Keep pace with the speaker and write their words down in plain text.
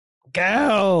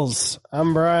Gals!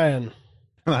 I'm Brian.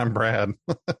 And I'm Brad.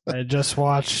 I just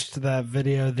watched that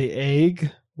video, The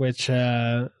Egg, which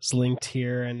is linked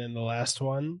here and in the last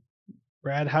one.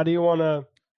 Brad, how do you want to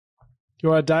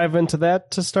dive into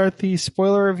that to start the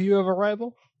spoiler review of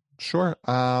Arrival? Sure.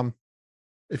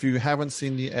 If you haven't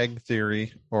seen the Egg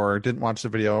Theory or didn't watch the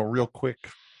video, real quick,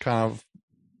 kind of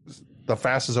the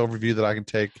fastest overview that I can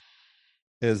take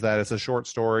is that it's a short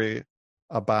story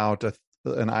about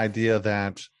an idea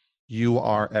that you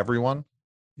are everyone.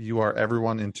 You are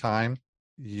everyone in time.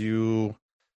 You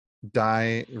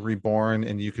die reborn,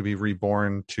 and you could be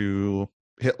reborn to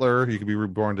Hitler. You could be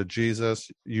reborn to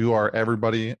Jesus. You are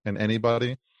everybody and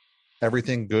anybody.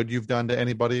 Everything good you've done to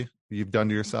anybody, you've done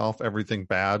to yourself. Everything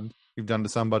bad you've done to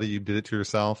somebody, you did it to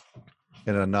yourself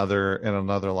in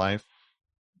another life.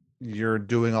 You're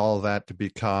doing all of that to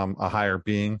become a higher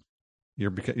being.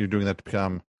 You're doing that to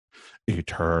become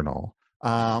eternal.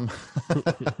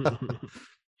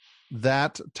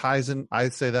 That ties in. I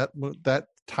say that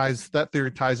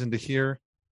theory ties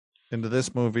into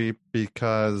this movie,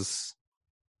 because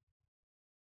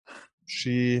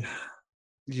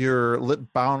you're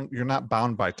not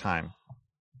bound by time.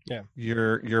 Yeah.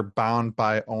 You're bound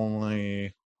by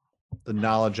only the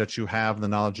knowledge that you have, the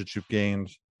knowledge that you've gained,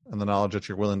 and the knowledge that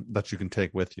you can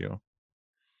take with you.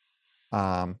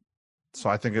 So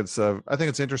I think it's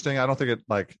interesting. I don't think it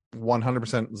like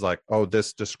 100% is like, oh,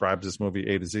 this describes this movie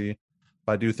A to Z,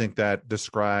 but I do think that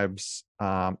describes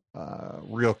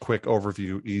real quick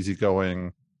overview,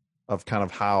 easygoing of kind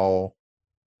of how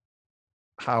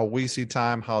we see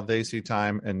time, how they see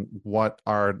time, and what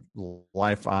our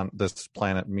life on this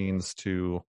planet means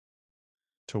to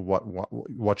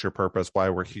what's your purpose, why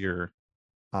we're here.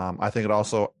 I think it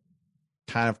also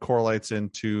kind of correlates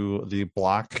into the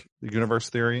block universe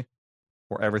theory,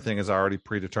 where everything is already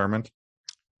predetermined.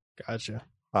 Gotcha.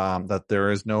 That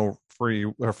there is no free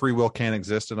will can't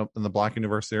exist in the block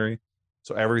universe theory.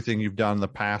 So everything you've done in the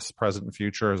past, present, and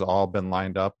future has all been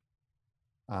lined up.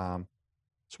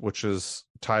 Which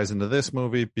ties into this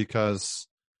movie, because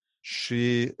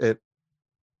it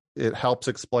helps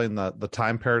explain the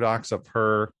time paradox of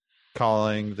her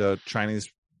calling the Chinese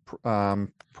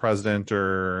president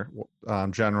or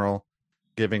general,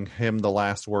 giving him the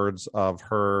last words of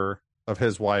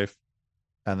his wife,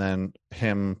 and then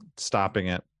him stopping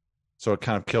it. So it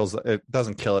kind of it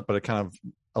doesn't kill it, but it kind of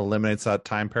eliminates that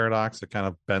time paradox. It kind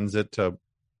of bends it to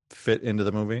fit into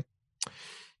the movie.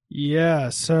 Yeah,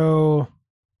 so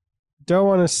don't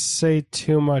want to say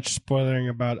too much spoiling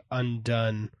about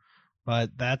Undone,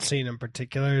 but that scene in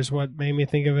particular is what made me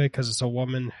think of it, because it's a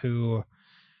woman who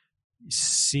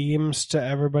seems to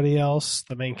everybody else,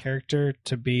 the main character,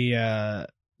 to be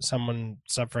someone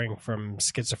suffering from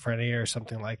schizophrenia or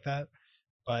something like that.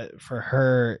 But for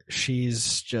her,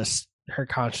 her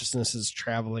consciousness is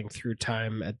traveling through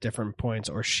time at different points,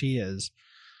 or she is.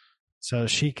 So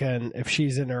she can, if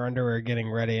she's in her underwear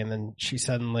getting ready and then she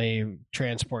suddenly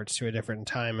transports to a different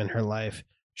time in her life,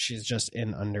 she's just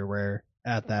in underwear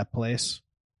at that place,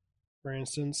 for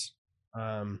instance.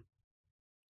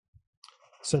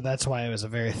 So that's why it was a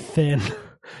very thin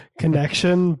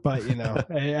connection. But,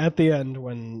 at the end,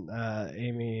 when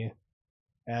Amy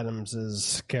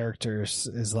Adams's character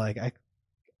is like,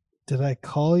 did I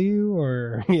call you?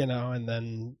 Or,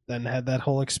 and then had that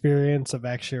whole experience of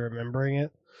actually remembering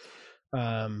it.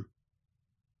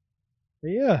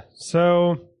 Yeah.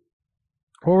 So,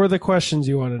 what were the questions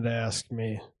you wanted to ask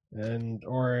me,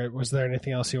 or was there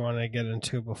anything else you wanted to get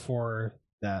into before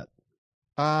that?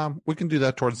 We can do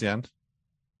that towards the end.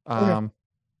 Okay.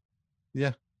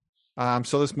 Yeah.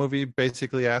 So this movie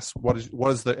basically asks, what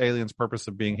is the alien's purpose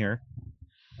of being here?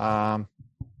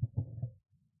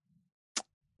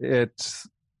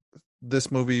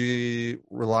 This movie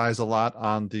relies a lot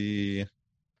on the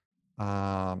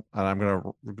and I'm gonna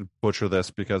butcher this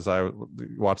because I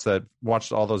watched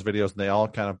all those videos, and they all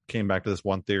kind of came back to this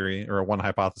one theory or one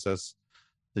hypothesis,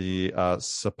 the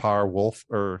Sapir-Whorf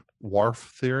or Whorf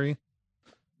theory,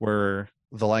 where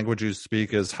the language you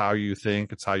speak is how you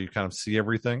think, it's how you kind of see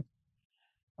everything.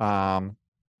 The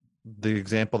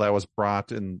example that was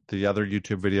brought in the other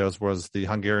YouTube videos was the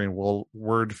Hungarian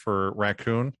word for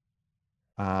raccoon,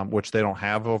 which they don't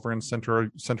have over in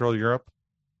Central Europe.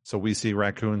 So we see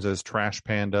raccoons as trash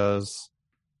pandas,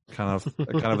 kind of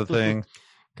a thing.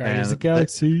 Guardians of the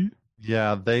Galaxy.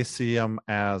 They see them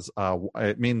as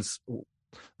it means,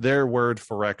 their word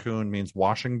for raccoon means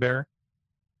washing bear.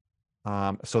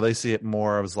 So they see it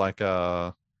more as like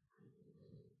a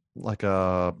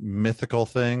mythical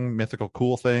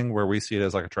cool thing, where we see it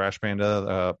as like a trash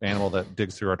panda, animal that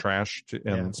digs through our trash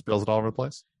and spills it all over the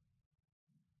place.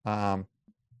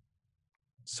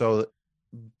 So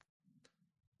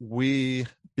we,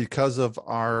 because of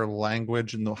our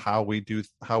language and how we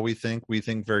think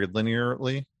very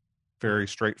linearly, very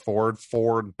straightforward,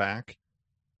 forward and back,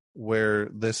 where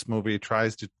this movie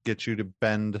tries to get you to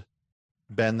bend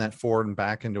that forward and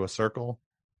back into a circle.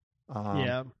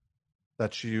 Yeah.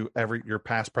 That your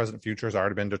past, present, future has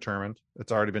already been determined.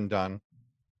 It's already been done.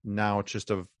 Now it's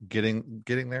just of getting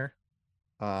there.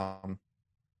 The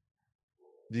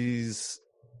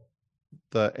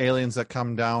aliens that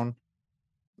come down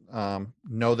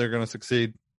know they're going to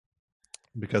succeed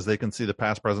because they can see the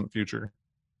past, present, future.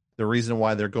 The reason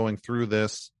why they're going through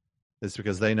this is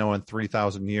because they know in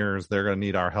 3,000 years they're going to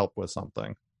need our help with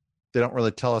something. They don't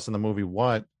really tell us in the movie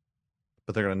what,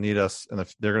 but they're going to need us in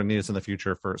the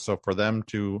future for them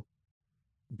to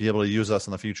be able to use us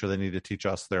in the future. They need to teach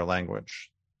us their language.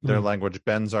 Their language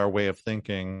bends our way of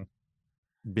thinking,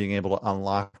 being able to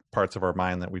unlock parts of our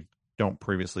mind that we don't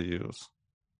previously use.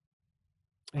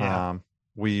 Yeah.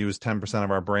 We use 10% of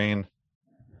our brain.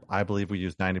 I believe we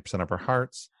use 90% of our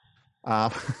hearts.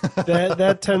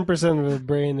 That 10% of the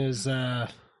brain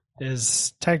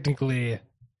is technically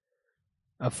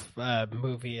a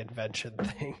movie invention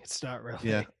thing. It's not really.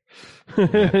 Yeah,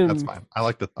 that's fine. I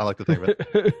like to think of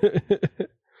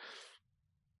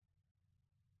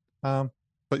it.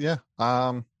 But yeah.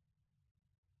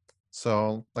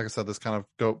 So like I said, this kind of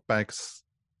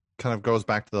goes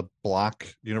back to the block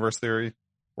universe theory,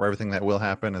 where everything that will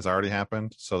happen has already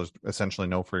happened. So there's essentially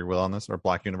no free will on this, or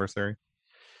block universe theory.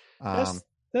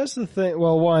 That's the thing.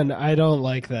 Well, one, I don't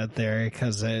like that theory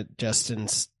because it just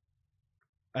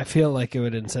I feel like it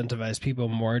would incentivize people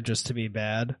more just to be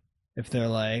bad if they're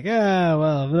like,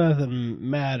 well, if nothing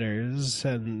matters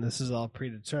and this is all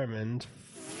predetermined,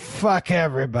 fuck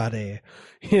everybody,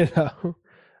 you know.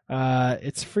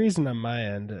 It's freezing on my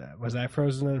end. Was I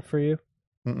frozen for you?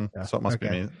 No. So it must be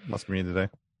me. Must be me today.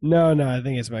 No, I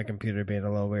think it's my computer being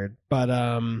a little weird. But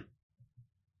I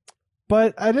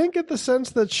didn't get the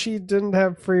sense that she didn't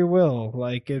have free will.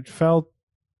 Like it felt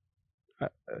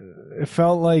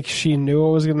like she knew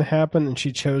what was going to happen and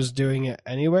she chose doing it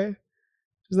anyway.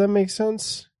 Does that make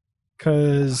sense?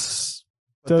 Because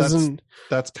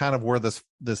that's kind of where this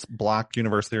block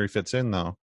universe theory fits in,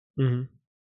 though. Mm-hmm.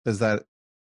 Is that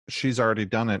she's already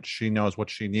done it. She knows what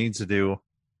she needs to do,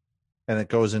 and it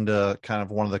goes into kind of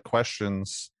one of the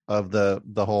questions of the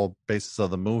whole basis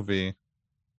of the movie.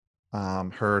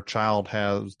 Her child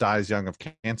dies young of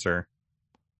cancer,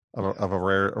 of a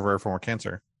rare form of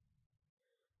cancer.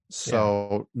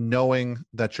 So knowing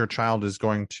that your child is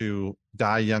going to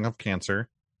die young of cancer,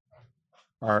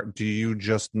 do you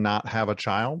just not have a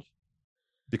child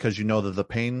because you know that the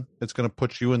pain it's going to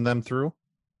put you and them through?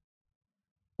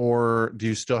 Or do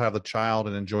you still have the child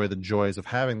and enjoy the joys of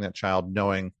having that child,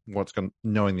 knowing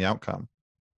the outcome?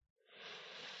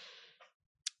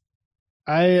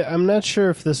 I'm not sure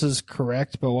if this is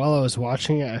correct, but while I was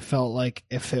watching it, I felt like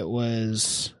if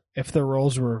the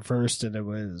roles were reversed and it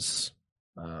was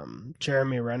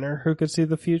Jeremy Renner who could see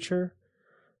the future,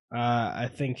 I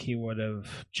think he would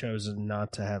have chosen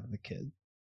not to have the kid.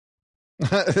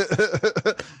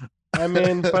 I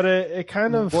mean, but it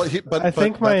kind of. Well, I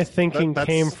think my thinking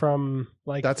came from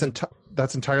like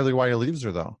that's entirely why he leaves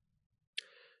her, though.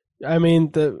 I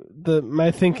mean,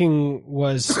 my thinking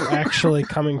was actually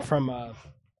coming from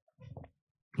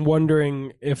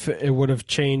wondering if it would have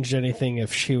changed anything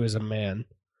if she was a man.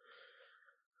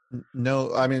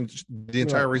 No, I mean the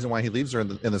entire reason why he leaves her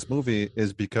in this movie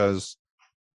is because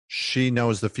she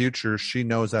knows the future. She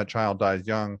knows that child dies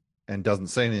young and doesn't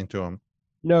say anything to him.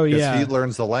 No, yeah. He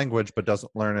learns the language, but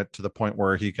doesn't learn it to the point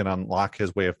where he can unlock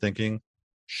his way of thinking.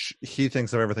 He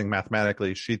thinks of everything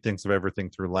mathematically. She thinks of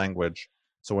everything through language.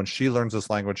 So when she learns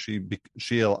this language, it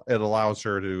allows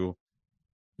her to,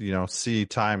 see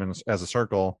time as a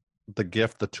circle. The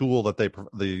gift, the tool that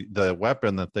the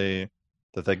weapon that they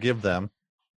give them.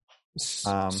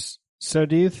 So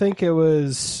do you think it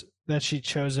was that she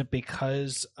chose it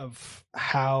because of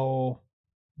how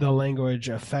the language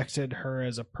affected her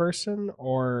as a person,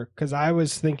 or because I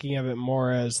was thinking of it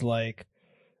more as like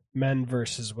men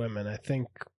versus women? I think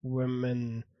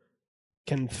women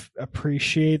can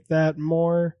appreciate that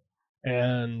more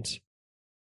and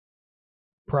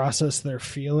process their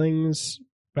feelings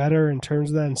better in terms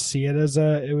of that and see it as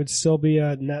it would still be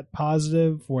a net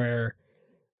positive, where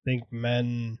I think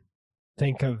men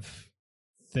think of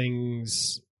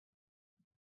things,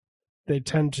 they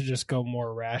tend to just go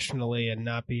more rationally and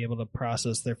not be able to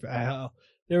process their.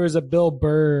 There was a Bill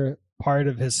Burr part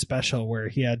of his special where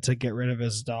he had to get rid of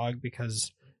his dog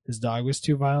because his dog was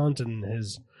too violent, and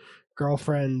his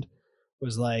girlfriend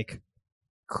was like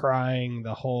crying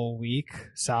the whole week,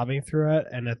 sobbing through it,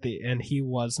 and he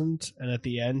wasn't, and at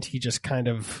the end he just kind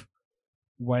of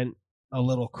went a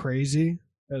little crazy.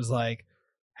 It was like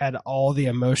had all the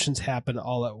emotions happen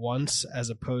all at once as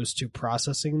opposed to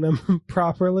processing them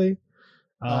properly.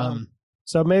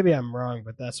 So maybe I'm wrong,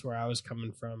 but that's where I was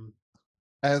coming from.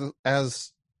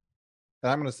 As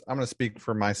I'm gonna speak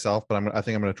for myself, but I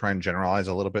think I'm gonna try and generalize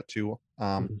a little bit too.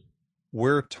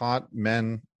 We're taught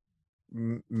men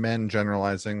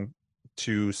generalizing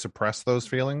to suppress those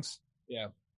feelings. Yeah.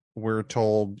 We're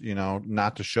told,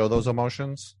 not to show those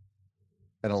emotions.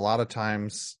 And a lot of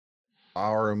times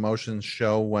our emotions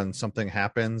show when something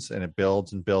happens and it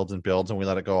builds and builds and builds and we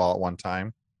let it go all at one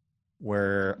time.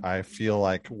 Where I feel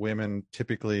like women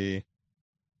typically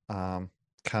kind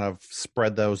of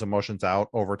spread those emotions out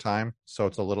over time. So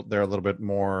they're a little bit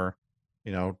more,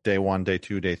 day 1, day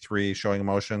 2, day 3 showing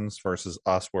emotions versus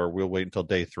us where we'll wait until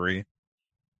day 3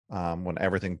 when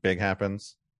everything big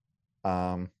happens.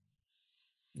 Like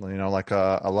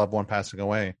a loved one passing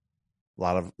away. A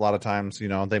lot of times,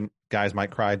 guys might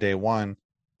cry day 1,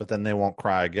 but then they won't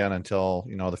cry again until,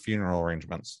 the funeral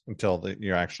arrangements, until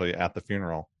you're actually at the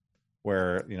funeral,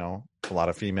 where, a lot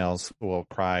of females will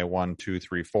cry 1, 2,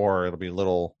 3, 4. It'll be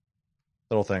little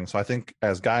things. So I think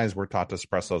as guys, we're taught to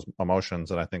suppress those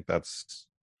emotions. And I think that's,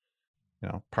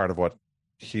 part of what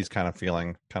he's kind of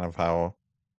feeling, kind of how.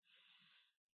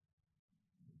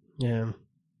 Yeah.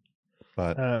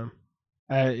 But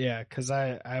because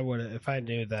I would, if I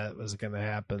knew that was going to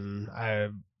happen,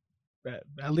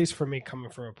 at least for me, coming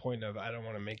from a point of I don't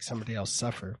want to make somebody else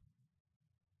suffer,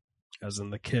 as in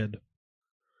the kid,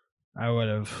 I would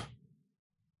have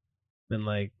been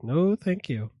like, no, thank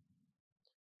you.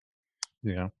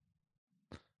 Yeah.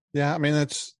 I mean,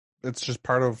 it's just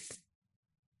part of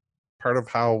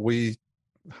how we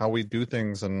do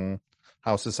things and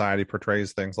how society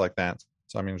portrays things like that.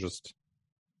 So I mean, just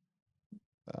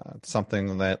it's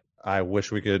something that I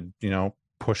wish we could,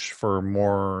 push for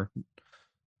more,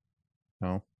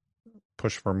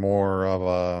 push for more of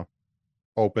a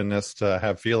openness to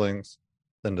have feelings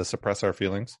than to suppress our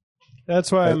feelings.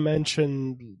 That's why I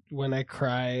mentioned when I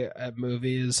cry at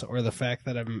movies or the fact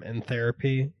that I'm in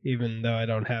therapy, even though I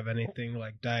don't have anything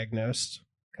like diagnosed,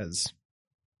 because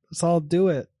let's all do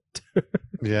it.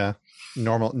 Yeah.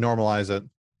 Normalize it.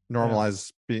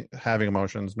 Normalize having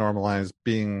emotions. Normalize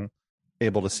being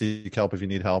able to seek help if you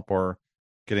need help, or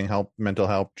getting help, mental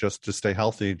help, just to stay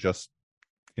healthy. Just,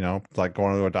 like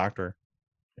going to a doctor.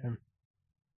 Yeah.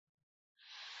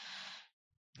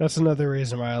 That's another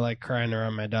reason why I like crying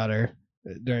around my daughter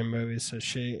during movies. So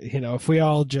she, if we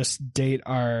all just date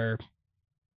our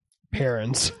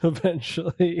parents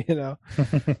eventually, I'd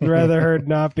rather her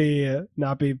not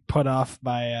be put off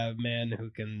by a man who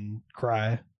can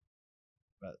cry.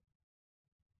 But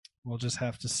we'll just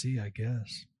have to see, I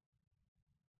guess.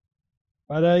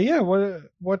 But yeah,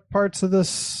 what parts of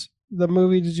the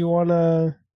movie did you want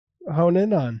to hone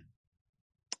in on?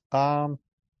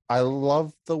 I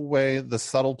love the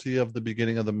subtlety of the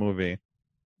beginning of the movie.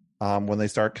 When they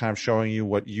start kind of showing you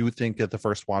what you think at the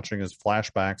first watching is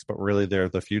flashbacks, but really they're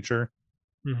the future.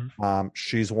 Mm-hmm.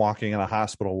 She's walking in a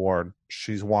hospital ward.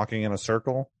 She's walking in a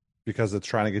circle because it's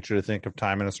trying to get you to think of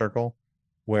time in a circle,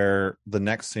 where the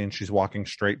next scene, she's walking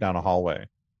straight down a hallway.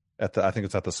 I think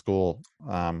it's at the school,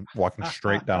 walking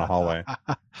straight down a hallway.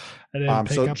 I didn't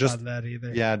pick up on that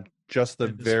either. Yeah, just the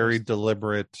very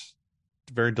deliberate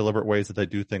ways that they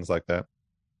do things like that.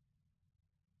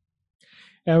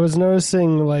 I was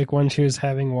noticing, like, when she was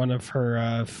having one of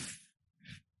her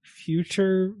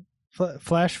future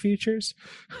flash features,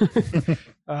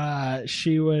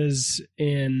 she was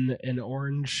in an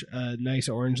orange, nice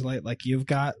orange light like you've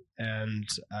got, and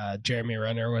Jeremy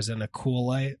Renner was in a cool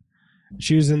light.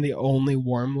 She was in the only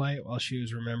warm light while she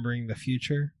was remembering the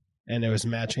future, and it was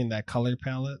matching that color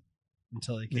palette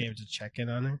until he came to check in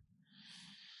on her.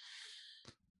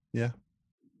 Yeah.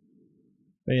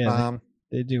 But yeah,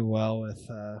 they do well with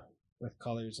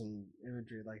colors and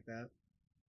imagery like that.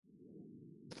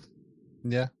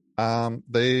 Yeah.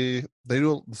 They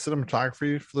do, the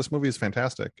cinematography for this movie is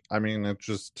fantastic. I mean, it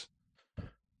just,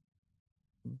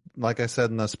 like I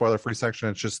said in the spoiler-free section,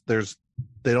 it's just they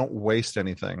don't waste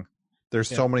anything. There's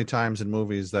so many times in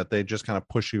movies that they just kind of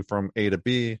push you from A to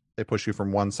B. They push you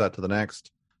from one set to the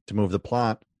next to move the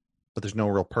plot, but there's no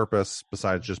real purpose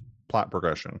besides just plot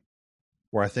progression.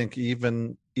 Where I think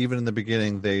even in the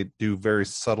beginning, they do very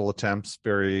subtle attempts,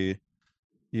 very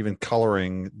even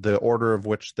coloring, the order of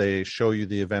which they show you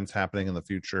the events happening in the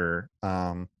future.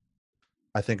 I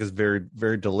think is very,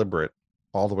 very deliberate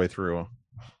all the way through.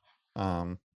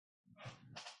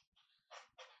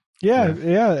 Yeah,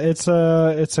 Yeah. yeah, it's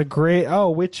a great. Oh,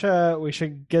 which we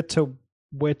should get to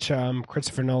which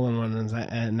Christopher Nolan one is,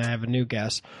 and I have a new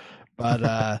guess.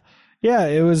 But yeah,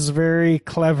 it was very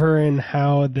clever in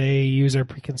how they use our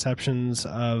preconceptions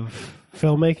of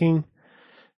filmmaking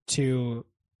to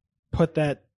put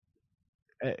that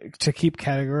to keep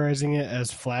categorizing it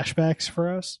as flashbacks for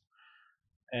us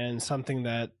and something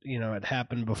that had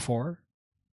happened before.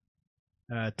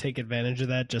 Take advantage of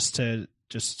that just to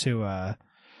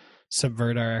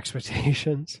subvert our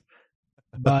expectations.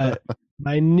 But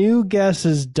my new guess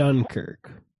is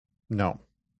Dunkirk. No.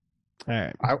 All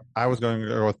right. I was going to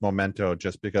go with Memento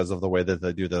just because of the way that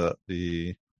they do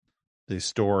the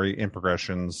story in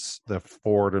progressions, the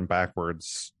forward and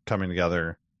backwards coming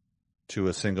together to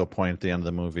a single point at the end of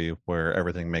the movie where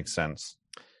everything makes sense.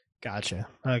 Gotcha.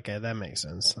 Okay, that makes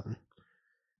sense.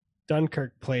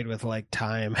 Dunkirk played with like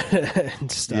time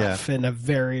and stuff in a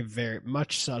very, very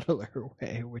much subtler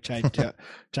way, which I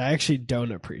actually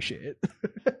don't appreciate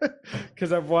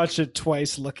because I've watched it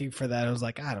twice looking for that. I was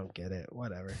like, I don't get it.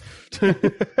 Whatever.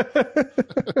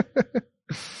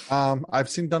 I've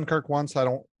seen Dunkirk once. I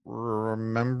don't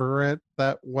remember it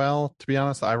that well, to be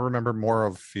honest. I remember more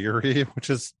of Fury, which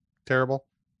is terrible.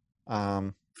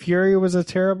 Fury was a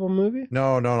terrible movie.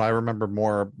 No, I remember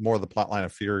more of the plot line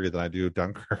of Fury than I do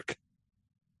Dunkirk.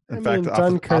 In fact,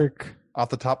 Dunkirk. Off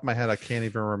the top of my head, I can't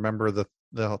even remember the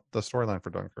storyline for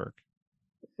Dunkirk.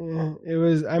 It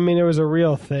was a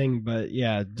real thing, but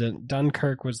yeah,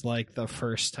 Dunkirk was like the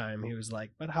first time he was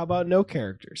like, but how about no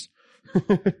characters?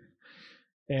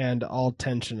 And all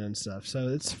tension and stuff. So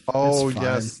it's fine.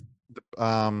 Yes.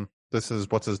 This is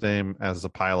what's his name as the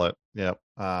pilot. Yep.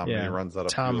 Yeah. He runs that up.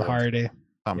 Tom Hardy.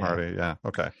 Tom Hardy. Yeah.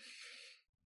 Okay.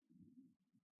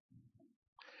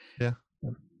 Yeah.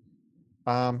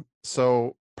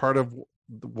 So part of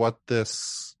what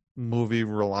this movie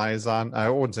relies on, I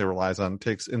wouldn't say relies on,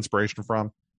 takes inspiration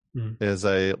from, is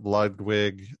a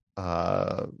Ludwig.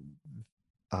 I'm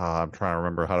trying to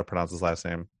remember how to pronounce his last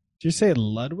name. Did you say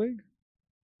Ludwig?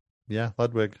 Yeah,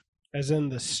 Ludwig. As in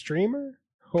the streamer,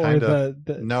 or Kinda.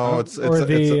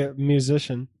 the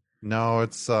musician? No,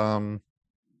 it's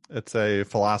a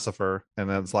philosopher, and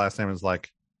his last name is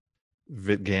like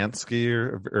Vygotsky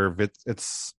or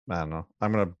it's I don't know.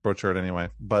 I'm gonna butcher it anyway.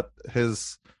 But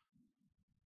his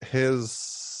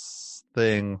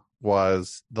thing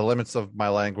was the limits of my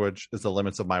language is the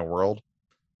limits of my world,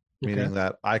 meaning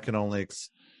that I can only,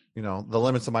 the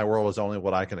limits of my world is only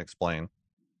what I can explain.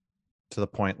 To the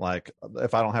point, like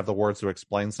if I don't have the words to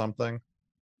explain something,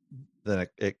 then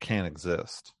it can't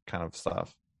exist, kind of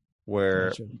stuff.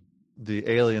 Where the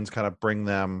aliens kind of bring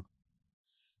them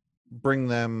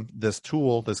this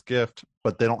tool, this gift,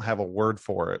 but they don't have a word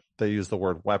for it. They use the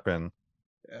word weapon.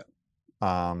 Yeah.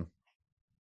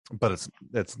 But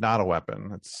it's not a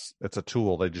weapon. It's a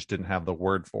tool. They just didn't have the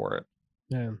word for it.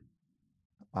 Yeah.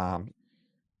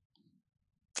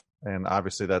 And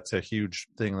obviously that's a huge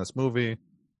thing in this movie,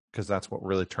 because that's what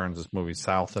really turns this movie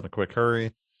south in a quick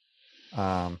hurry,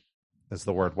 is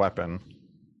the word weapon,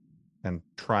 and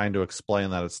trying to explain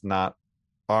that it's not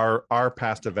our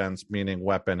past events, meaning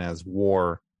weapon as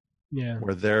war,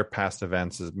 where their past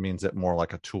events means it more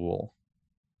like a tool,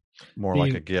 more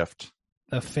like a gift.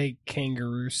 The fake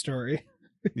kangaroo story.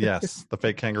 Yes, the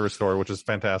fake kangaroo story, which is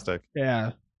fantastic.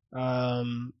 Yeah.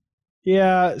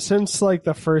 Yeah, since like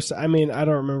the first, I don't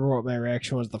remember what my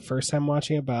reaction was the first time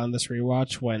watching it, but on this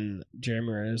rewatch, when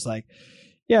Jeremy Renner is like,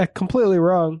 yeah, completely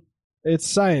wrong. It's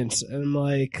science. And I'm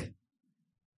like,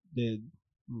 dude,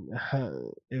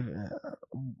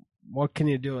 what can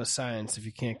you do with science if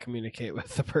you can't communicate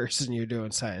with the person you're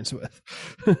doing science with?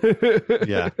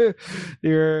 Yeah.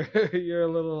 You're a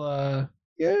little,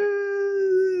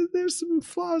 there's some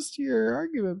flaws to your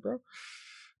argument, bro.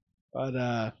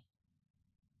 But,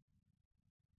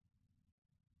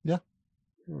 yeah.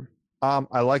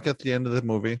 I like at the end of the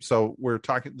movie. So we're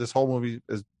talking, this whole movie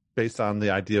is based on the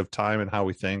idea of time and how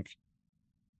we think,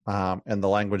 and the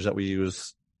language that we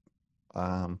use.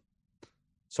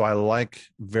 So I like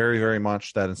very, very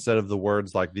much that instead of the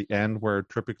words like the end where it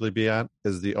typically be at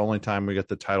is the only time we get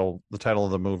the title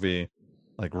of the movie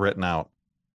like written out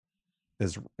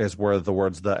is where the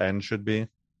words the end should be.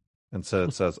 Instead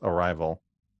it says arrival.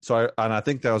 So I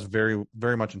think that was very,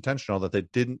 very much intentional that they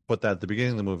didn't put that at the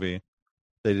beginning of the movie.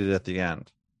 They did it at the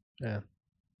end. Yeah.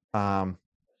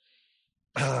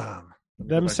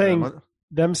 Them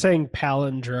saying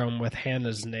palindrome with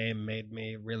Hannah's name made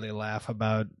me really laugh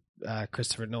about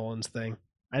Christopher Nolan's thing.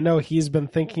 I know he's been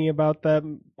thinking about that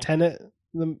Tenet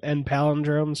and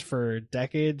palindromes for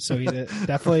decades, so he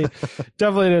definitely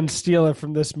didn't steal it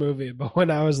from this movie. But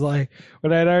when I'd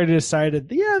already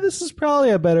decided, yeah, this is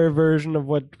probably a better version of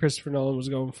what Christopher Nolan was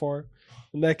going for,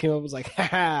 and that came up, I was like,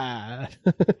 ha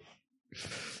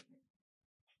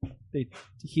he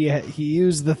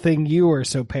used the thing you were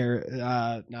so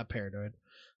not paranoid,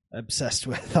 obsessed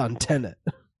with on Tenet.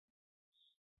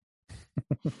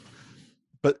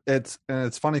 But it's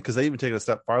funny because they even take it a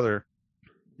step farther,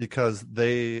 because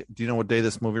do you know what day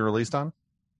this movie released on?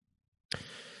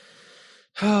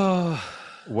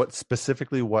 What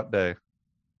day?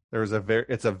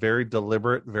 It's a very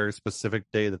deliberate, very specific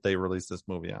day that they released this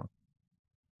movie on.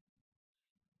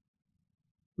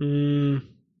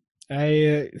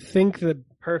 I think the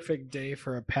perfect day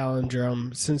for a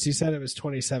palindrome, since you said it was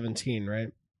 2017,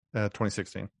 right?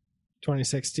 2016.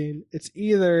 2016. It's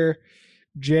either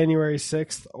January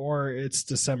 6th or it's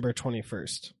December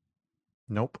 21st.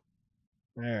 Nope.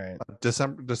 All right.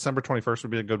 December 21st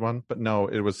would be a good one, but no,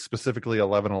 it was specifically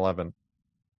 11/11. It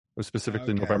was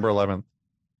specifically November 11th.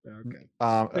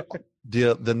 Okay.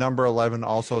 The number 11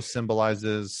 also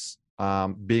symbolizes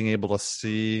being able to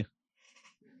see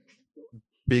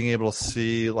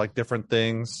like different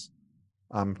things.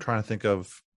 I'm trying to think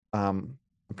of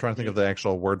the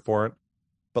actual word for it,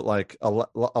 but like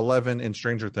 11 in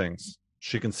Stranger Things,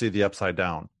 she can see the upside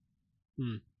down.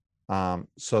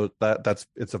 So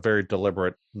it's a very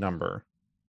deliberate number.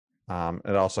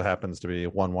 It also happens to be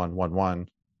 1111.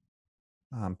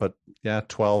 But yeah,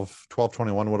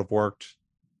 12/21 would have worked.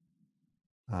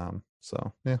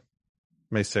 So yeah,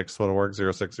 May 6th would have worked,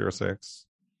 0606.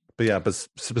 But yeah, but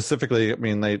specifically, I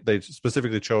mean, they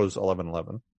specifically chose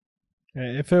 11/11.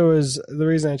 If it was, the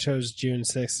reason I chose June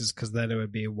 6th is because then it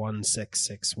would be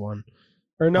 1661.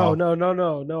 Or no.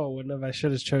 Wouldn't have. I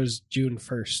should have chose June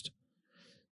 1st.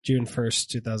 June 1st,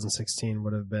 2016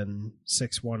 would have been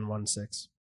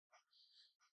 6116.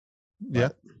 Yeah.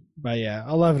 But yeah,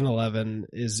 11/11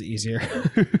 is easier.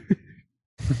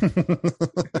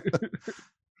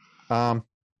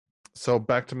 So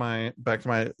back to my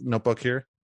notebook here.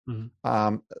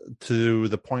 Mm-hmm. To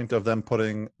the point of them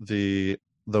putting the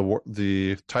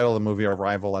title of the movie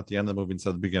Arrival at the end of the movie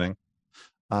instead of the beginning,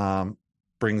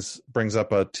 brings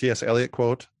up a T.S. Eliot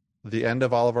quote: "The end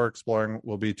of all of our exploring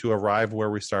will be to arrive where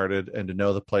we started and to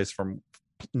know the place for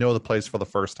the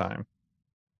first time."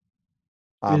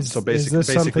 Is this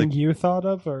something you thought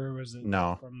of, or was it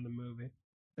from the movie?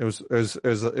 It was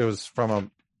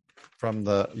from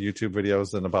the YouTube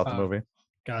videos and about the movie.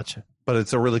 Gotcha. But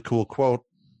it's a really cool quote,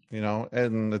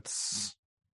 and it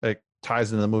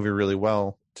ties into the movie really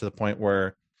well, to the point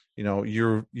where,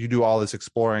 you do all this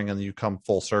exploring and you come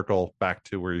full circle back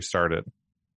to where you started.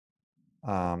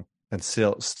 And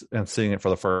seeing it for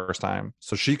the first time.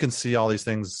 So she can see all these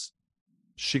things.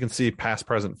 She can see past,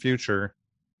 present, future,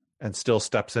 and still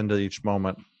steps into each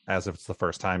moment as if it's the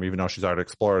first time, even though she's already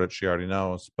explored it. She already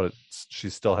knows, but she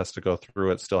still has to go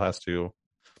through it, still has to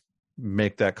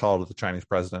make that call to the Chinese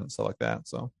president and stuff like that.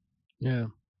 So, yeah.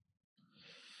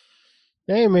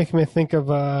 Yeah, you make me think of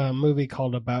a movie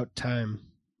called About Time,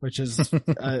 which is,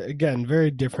 again,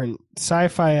 very different,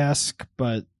 sci-fi-esque,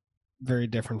 but very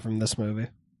different from this movie.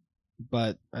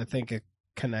 But I think it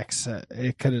connects.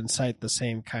 It could incite the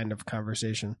same kind of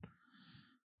conversation,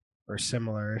 or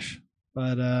similar-ish.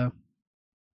 But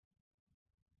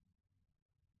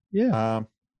yeah,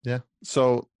 yeah.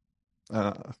 So,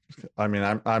 I mean,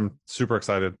 I'm super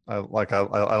excited. I like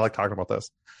talking about this.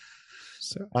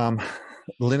 So,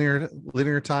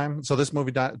 linear time. So this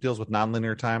movie deals with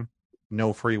non-linear time.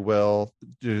 No free will.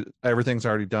 Everything's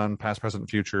already done, past, present,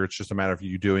 future. It's just a matter of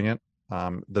you doing it.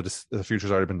 The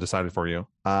future's already been decided for you.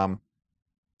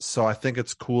 So I think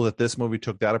it's cool that this movie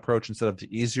took that approach instead of the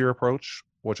easier approach,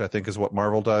 which I think is what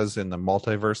Marvel does in the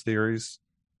multiverse theories,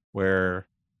 where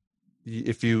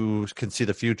if you can see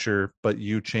the future, but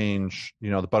you change,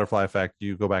 the butterfly effect,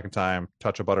 you go back in time,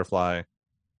 touch a butterfly,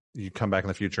 you come back in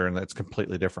the future, and it's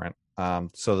completely different.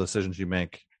 So the decisions you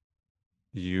make,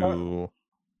 go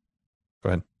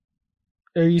ahead.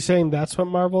 Are you saying that's what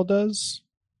Marvel does?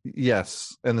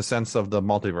 Yes, in the sense of the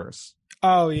multiverse.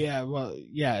 Oh, yeah. Well,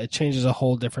 yeah, it changes a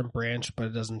whole different branch, but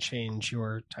it doesn't change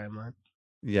your timeline.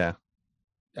 Yeah.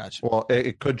 Gotcha. Well,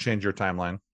 it could change your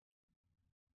timeline.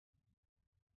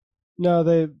 No,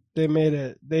 they made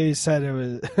it. They said it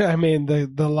was. I mean,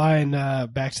 the line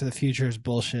 "Back to the Future" is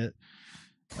bullshit.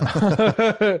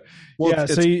 Well, yeah,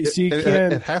 so you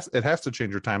can't. It has to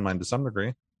change your timeline to some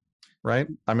degree, right?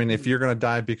 I mean, if you're going to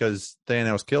die because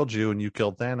Thanos killed you and you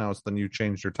killed Thanos, then you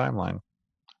changed your timeline.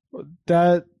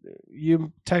 That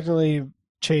you technically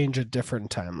change a different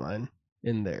timeline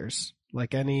in theirs,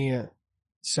 like any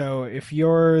So if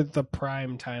you're the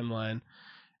prime timeline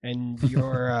and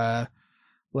you're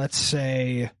let's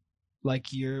say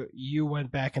like you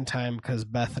went back in time because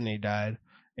Bethany died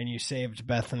and you saved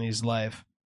Bethany's life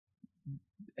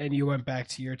and you went back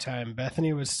to your time,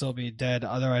 Bethany would still be dead,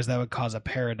 otherwise that would cause a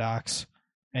paradox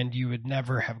and you would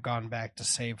never have gone back to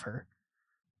save her.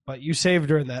 But you saved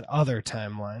her in that other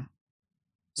timeline.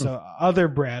 So other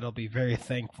Brad will be very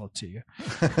thankful to you.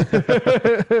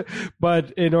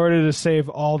 But in order to save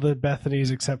all the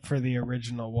Bethanies except for the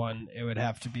original one, it would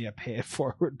have to be a pay it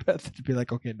forward Beth to be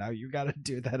like, okay, now you got to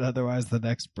do that. Otherwise, the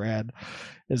next Brad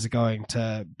is going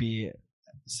to be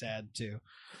sad too.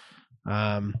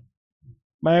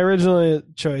 My original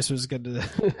choice was good to.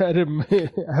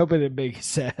 I hope it didn't make you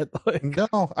sad. Like,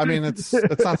 No, I mean it's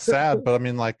not sad, but I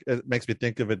mean like it makes me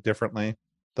think of it differently.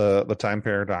 The time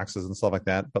paradoxes and stuff like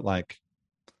that. But like,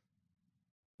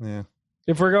 yeah,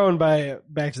 if we're going by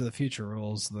Back to the Future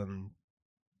rules, then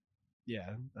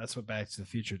yeah, that's what Back to the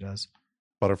Future does.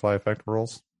 butterfly effect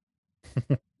rules.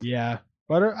 Yeah,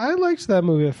 but I liked that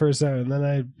movie at first time, and then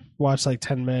I watched like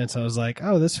 10 minutes. I was like,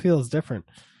 oh, this feels different.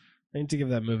 I need to give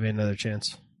that movie another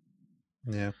chance.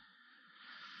 Yeah.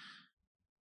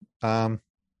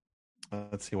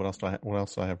 Let's see what else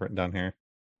do I have written down here.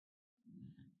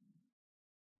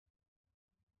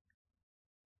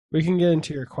 We can get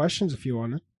into your questions if you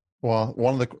want to. Well,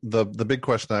 one of the big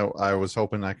question I was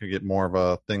hoping I could get more of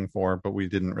a thing for, but we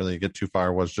didn't really get too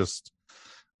far, was just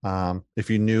if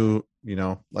you knew,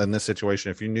 in this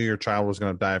situation, if you knew your child was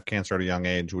going to die of cancer at a young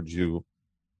age, would you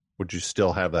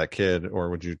still have that kid, or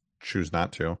would you choose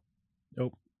not to?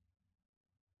 Nope.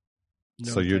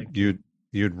 So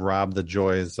you'd rob the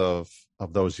joys of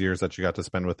those years that you got to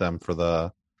spend with them for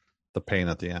the pain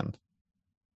at the end.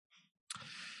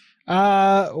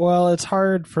 Well, it's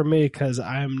hard for me because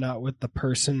I'm not with the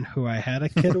person who I had a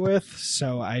kid with.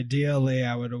 So ideally,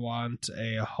 I would want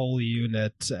a whole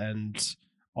unit, and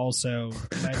also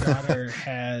my daughter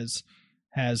has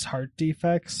heart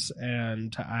defects,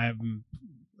 and I'm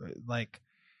like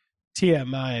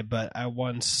TMI, but I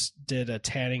once did a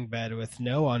tanning bed with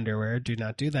no underwear. Do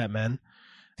not do that, men.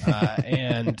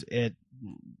 And it,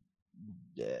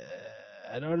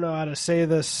 I don't know how to say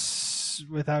this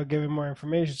without giving more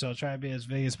information, so I'll try to be as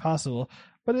vague as possible.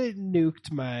 But it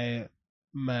nuked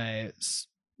my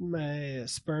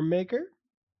sperm maker,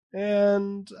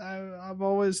 and I've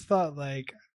always thought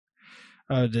like,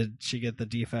 oh, did she get the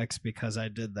defects because I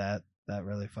did that? That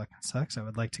really fucking sucks. I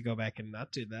would like to go back and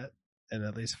not do that, and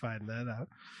at least find that out.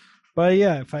 But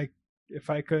yeah, if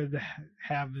I could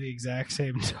have the exact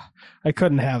same, I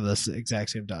couldn't have this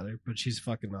exact same daughter, but she's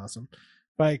fucking awesome.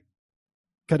 If I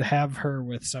could have her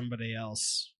with somebody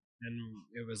else, and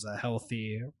it was a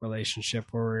healthy relationship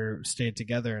where we stayed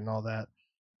together and all that,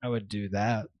 I would do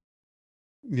that.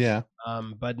 Yeah.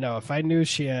 But no, if I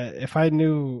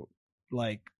knew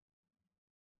like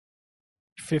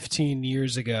 15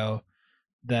 years ago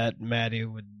that Maddie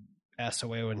would pass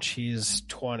away when she's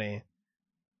 20,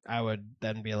 I would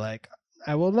then be like,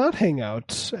 I will not hang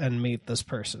out and meet this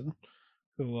person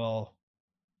who will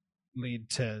lead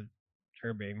to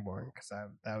her being born, because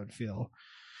that would feel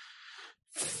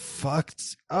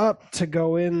fucked up to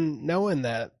go in knowing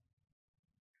that.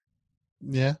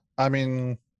 Yeah. I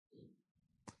mean,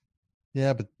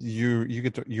 yeah, but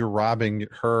you're robbing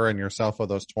her and yourself of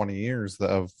those 20 years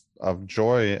of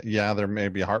joy. Yeah, there may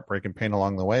be heartbreak and pain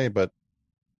along the way, but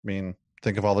I mean,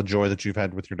 think of all the joy that you've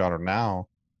had with your daughter now.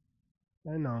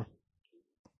 I know.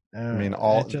 I mean,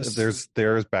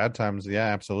 there's bad times. Yeah,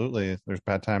 absolutely. There's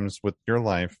bad times with your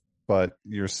life, but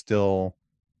you still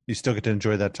get to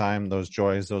enjoy that time, those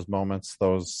joys, those moments,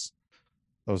 those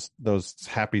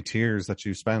happy tears that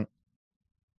you spent.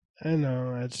 I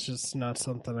know, it's just not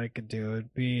something I could do.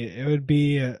 It would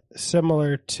be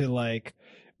similar to like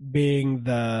being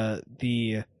that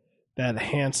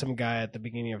handsome guy at the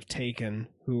beginning of Taken,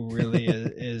 who really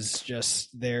is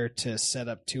just there to set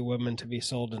up two women to be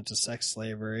sold into sex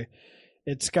slavery.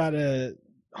 It's got a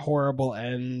horrible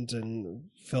end and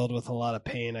filled with a lot of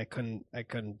pain. I couldn't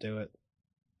do it.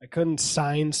 I couldn't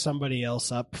sign somebody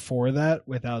else up for that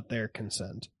without their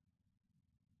consent.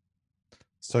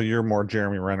 So you're more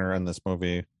Jeremy Renner in this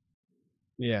movie.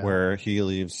 Yeah. Where he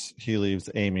leaves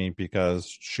Amy because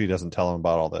she doesn't tell him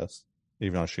about all this,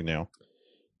 even though she knew.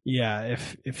 Yeah,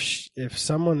 if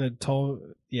someone had told,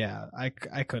 yeah, I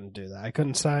couldn't do that. I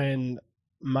couldn't sign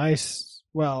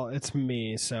well, it's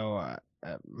me, so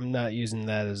I'm not using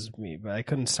that as me, but I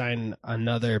couldn't sign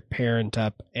another parent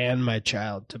up and my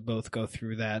child to both go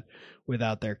through that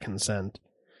without their consent.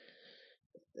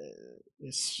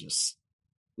 It's just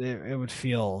it would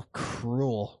feel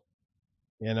cruel,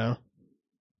 you know?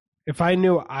 if I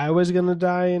knew I was gonna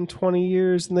die in 20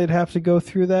 years and they'd have to go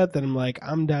through that, then I'm like,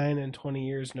 I'm dying in 20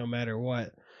 years no matter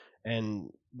what. And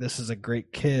this is a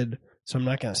great kid, so I'm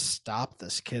not gonna stop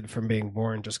this kid from being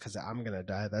born just because I'm gonna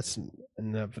die. That's an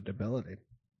inevitability.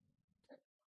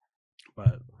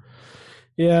 But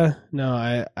yeah, no,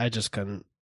 I just couldn't.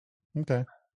 Okay.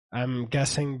 I'm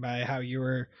guessing by how you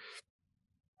were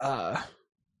uh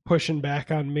pushing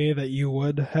back on me that you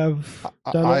would have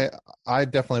done it. I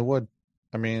definitely would.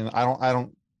 I mean, I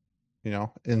don't,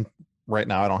 in right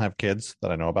now I don't have kids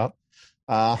that I know about.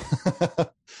 Uh, I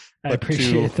but to,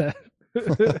 appreciate that.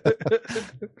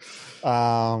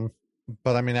 um,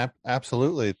 but I mean,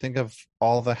 absolutely. Think of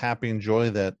all the happy and joy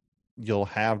that you'll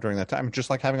have during that time. Just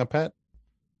like having a pet.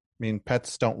 I mean,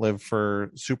 pets don't live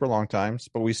for super long times,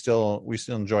 but we still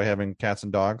enjoy having cats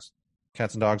and dogs.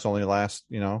 Cats and dogs only last,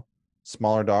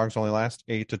 smaller dogs only last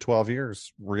 8 to 12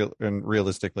 years,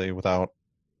 realistically, without,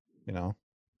 you know,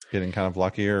 getting kind of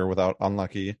lucky or without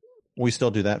unlucky. We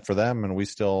still do that for them, and we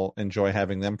still enjoy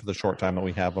having them for the short time that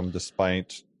we have them,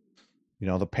 despite,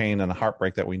 the pain and the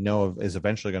heartbreak that we know is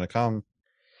eventually going to come.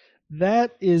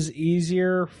 That is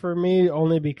easier for me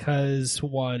only because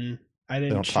one, I They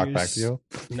didn't don't talk back to choose. you.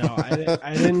 No,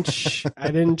 I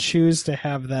didn't choose to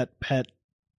have that pet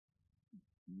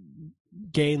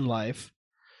gain life.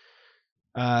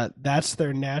 That's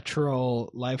their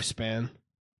natural lifespan,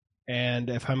 and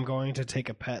if I'm going to take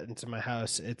a pet into my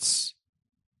house, it's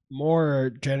more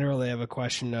generally of a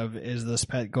question of, is this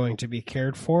pet going to be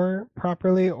cared for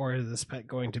properly, or is this pet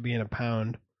going to be in a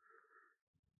pound?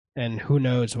 And who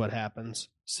knows what happens.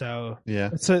 So Yeah.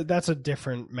 that's a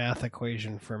different math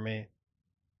equation for me.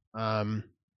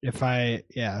 If I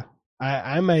yeah,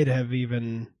 I might have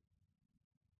even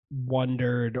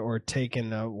wondered or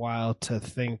taken a while to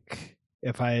think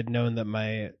if I had known that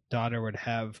my daughter would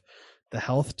have the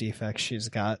health defects she's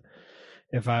got,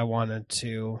 if I wanted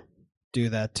to do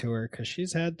that to her, because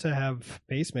she's had to have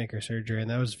pacemaker surgery, and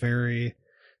that was very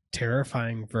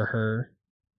terrifying for her.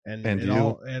 And And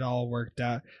you, it all worked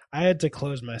out. I had to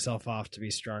close myself off to be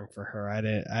strong for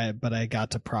her. But I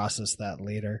got to process that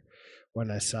later when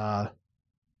I saw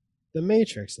The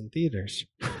Matrix in theaters.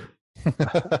 Yeah,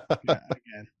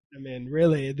 again. I mean,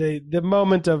 really, the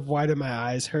moment of why do my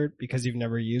eyes hurt because you've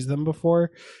never used them before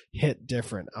hit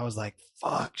different. I was like,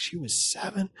 fuck, she was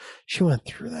 7. She went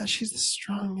through that. She's the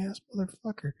strong ass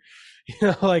motherfucker.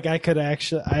 Like I could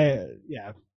actually, I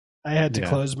had to yeah,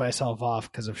 close myself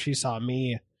off because if she saw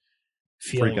me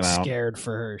feeling freaking out. scared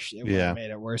for her, it would have Yeah.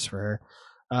 made it worse for her.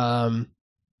 Um,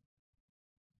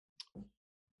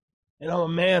 and I'm a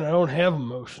man, I don't have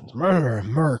emotions. Murder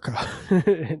America.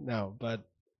 No, but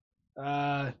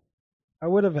uh, I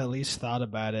would have at least thought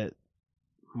about it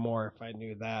more if I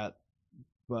knew that.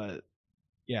 But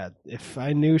yeah, if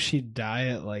I knew she'd die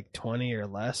at like 20 or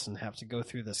less and have to go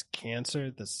through this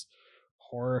cancer, this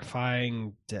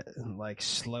horrifying, like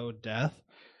slow death,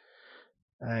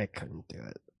 I couldn't do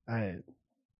it.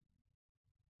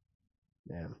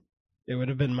 Yeah, it would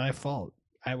have been my fault.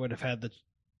 I would have had the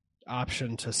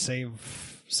option to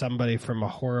save somebody from a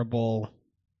horrible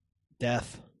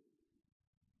death.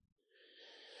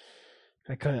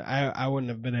 I couldn't. I wouldn't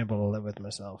have been able to live with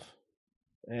myself.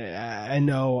 I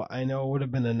know. I know. It would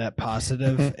have been a net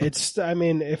positive. It's. I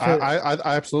mean, if it. I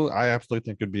absolutely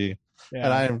think it'd be,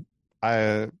 Yeah. and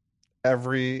I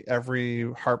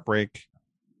every heartbreak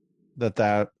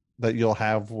that you'll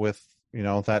have with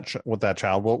with that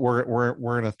child. Well, we're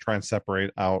gonna try and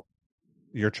separate out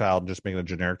your child, just making a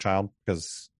generic child,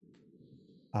 because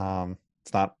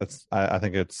it's not. I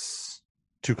think it's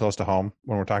too close to home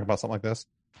when we're talking about something like this.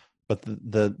 But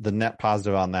the net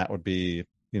positive on that would be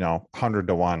 100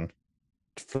 to 1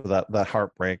 for that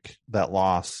heartbreak, that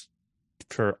loss,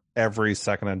 for every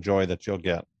second of joy that you'll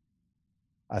get.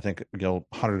 I think you'll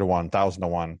 100 to 1, 1,000 to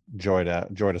 1 joy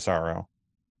to sorrow.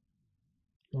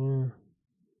 Mm,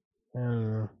 I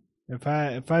don't know.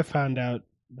 If I found out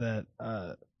that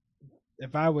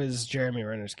if I was Jeremy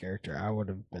Renner's character, I would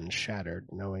have been shattered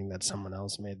knowing that someone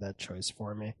else made that choice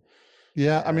for me,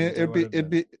 Yeah, I mean, and it would have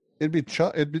been.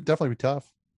 it'd definitely be tough.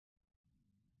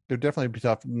 It'd definitely be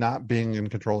tough not being in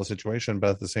control of the situation,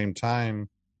 but at the same time,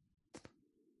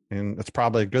 and it's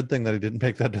probably a good thing that he didn't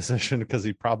make that decision, because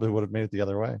he probably would have made it the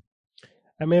other way.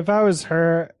 I mean, if I was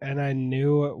her and I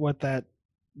knew what that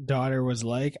daughter was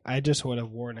like, I just would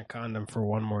have worn a condom for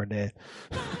one more day.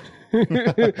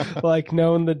 Like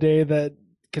knowing the day that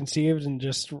conceived and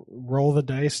just roll the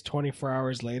dice 24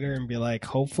 hours later and be like,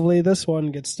 hopefully this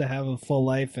one gets to have a full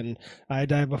life and I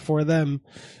die before them.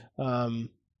 Um,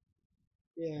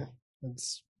 yeah,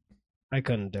 it's I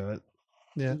couldn't do it.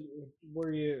 Yeah.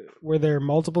 Were there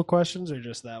multiple questions or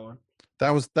just that one? That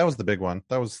was the big one.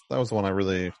 That was the one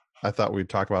I thought we'd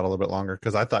talk about a little bit longer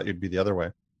because I thought you'd be the other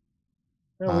way.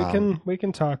 Yeah, Um, we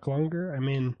can talk longer. I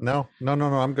mean, no.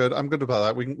 I'm good. I'm good about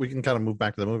that. We can kind of move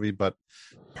back to the movie, but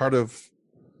part of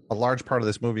a large part of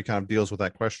this movie kind of deals with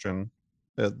that question.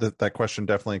 That question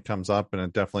definitely comes up, and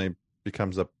it definitely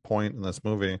becomes a point in this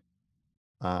movie.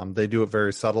 They do it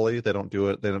very subtly. They don't do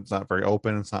it. It's not very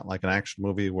open. It's not like an action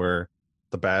movie where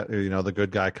the good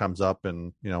guy comes up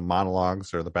and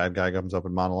monologues, or the bad guy comes up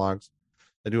and monologues.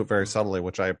 They do it very subtly,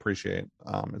 which I appreciate.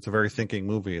 It's a very thinking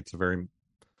movie. It's a very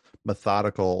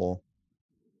methodical,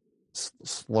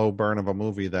 slow burn of a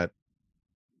movie that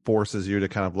forces you to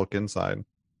kind of look inside.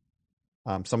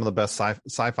 Some of the best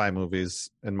sci-fi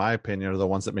movies, in my opinion, are the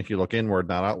ones that make you look inward,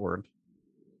 not outward.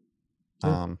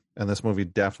 And this movie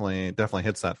definitely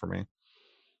hits that for me.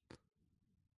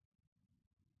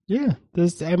 yeah,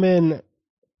 I mean,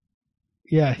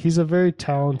 yeah, he's a very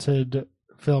talented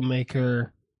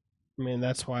filmmaker. I mean,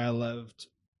 that's why I loved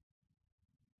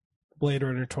Blade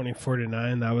Runner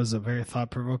 2049. That was a very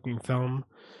thought provoking film.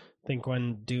 I think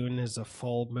when Dune is a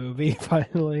full movie,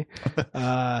 finally,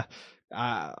 I'll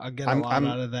get a lot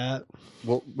out of that.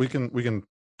 Well, we can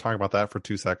talk about that for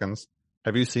 2 seconds.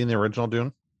 Have you seen the original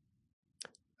Dune?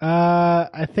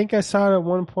 I think I saw it at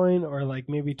one point, or like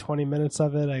maybe 20 minutes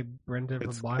of it. I rented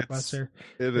it from Blockbuster.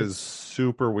 It is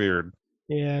super weird.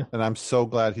 Yeah. And I'm so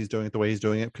glad he's doing it the way he's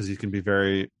doing it, because he can be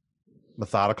very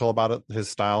methodical about it. His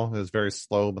style is very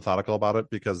slow, methodical about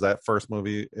it, because that first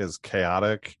movie is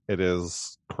chaotic. It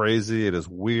is crazy. It is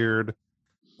weird.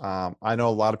 I know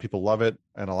a lot of people love it,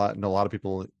 and a lot of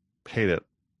people hate it.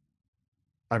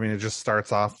 I mean, it just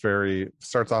starts off very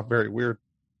weird.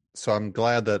 So I'm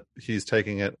glad that he's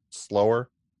taking it slower.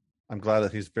 I'm glad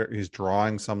that he's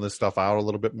drawing some of this stuff out a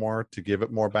little bit more to give it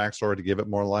more backstory, to give it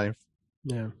more life.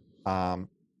 Yeah.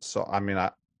 So I mean,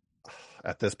 at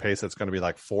this pace, it's going to be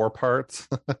like 4 parts.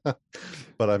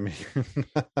 But I mean,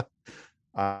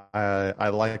 I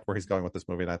like where he's going with this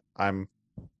movie, and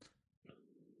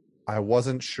I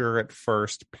wasn't sure at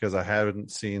first, because I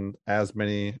haven't seen as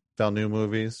many Villeneuve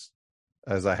movies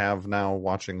as I have now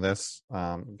watching this.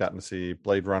 Gotten to see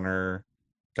Blade Runner,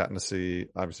 gotten to see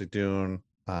obviously Dune.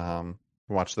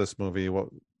 Watch this movie.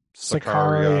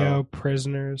 Sicario,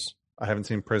 Prisoners. I haven't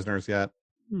seen Prisoners yet,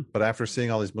 but after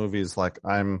seeing all these movies, like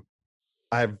I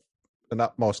have an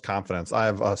utmost confidence. I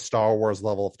have a Star Wars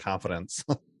level of confidence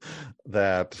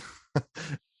that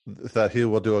that he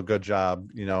will do a good job.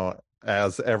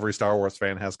 As every Star Wars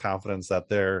fan has confidence that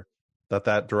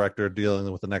that director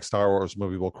dealing with the next Star Wars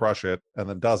movie will crush it, and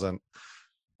then doesn't.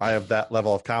 I have that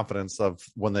level of confidence of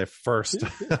when they first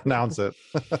announce it.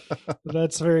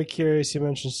 That's very curious. You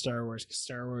mentioned Star Wars, because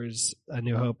Star Wars A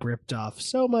New Hope ripped off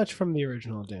so much from the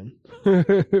original Dune,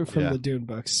 from the Dune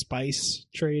books, spice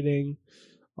trading,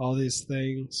 all these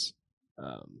things,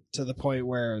 to the point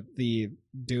where the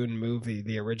Dune movie,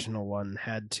 the original one,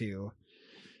 had to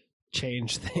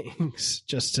change things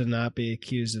just to not be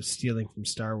accused of stealing from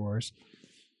Star Wars.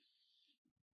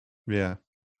 Yeah.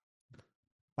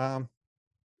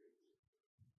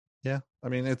 Yeah. I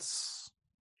mean,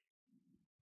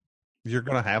 you're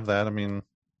going to have that. I mean,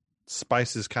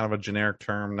 spice is kind of a generic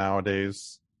term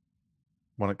nowadays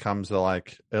when it comes to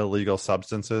like illegal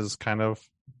substances, kind of.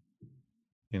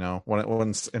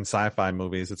 When in sci-fi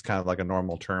movies, it's kind of like a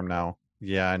normal term now.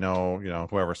 Yeah, I know,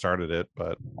 whoever started it,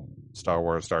 but Star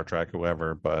Wars, Star Trek,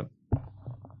 whoever, but I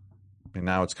mean,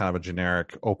 now it's kind of a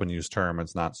generic open use term.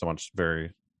 It's not so much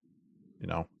very,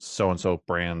 so-and-so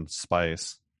brand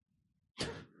spice.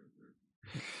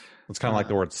 It's kind of like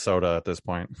the word soda at this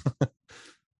point.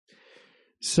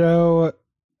 So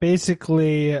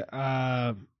basically,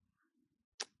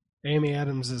 Amy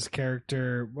Adams'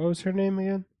 character, what was her name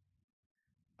again?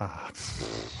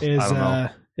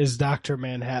 Is Dr.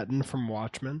 Manhattan from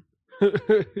Watchmen.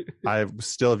 I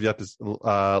still have yet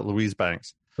to Louise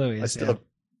Banks. I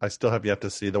still have yet to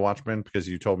see the Watchmen, because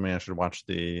you told me I should watch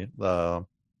the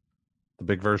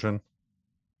big version.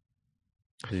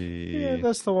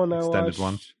 That's the one I watched. Extended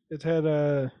one. It had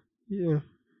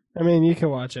I mean, you can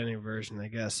watch any version, I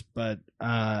guess, but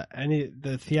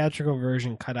the theatrical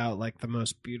version cut out like the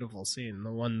most beautiful scene,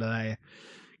 the one that I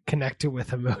connected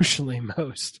with emotionally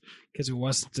most, because it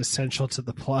wasn't essential to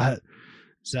the plot.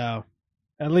 So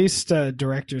at least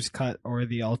director's cut or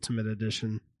the ultimate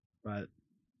edition. But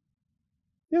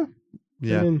yeah.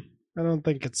 I mean, I don't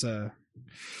think it's a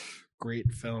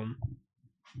great film,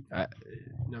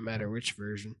 no matter which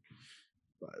version,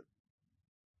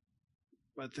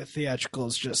 but the theatrical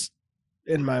is just,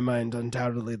 in my mind,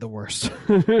 undoubtedly the worst.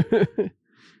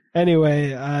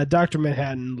 Anyway, Dr.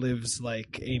 Manhattan lives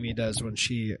like Amy does when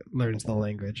she learns the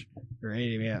language. Or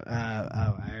Amy,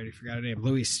 I already forgot her name.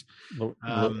 Luis.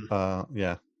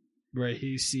 Yeah. Where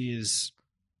he sees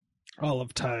all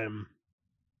of time.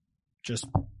 Just,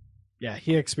 yeah,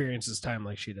 he experiences time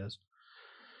like she does.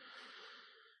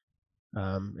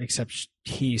 Except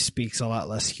he speaks a lot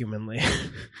less humanly.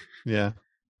 Yeah.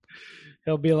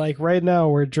 He'll be like, right now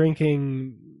we're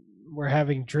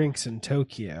having drinks in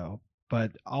Tokyo,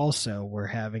 but also we're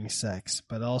having sex,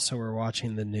 but also we're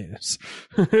watching the news.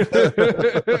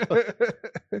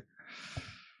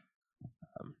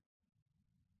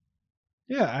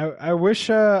 Yeah, I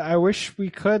wish we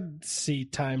could see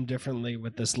time differently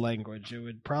with this language. It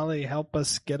would probably help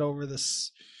us get over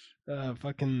this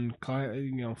fucking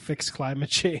fix climate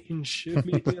change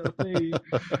immediately.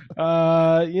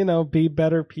 Be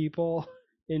better people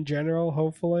in general,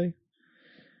 hopefully.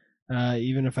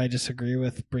 Even if I disagree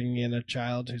with bringing in a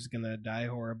child who's gonna die a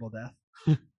horrible death.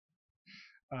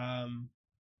 I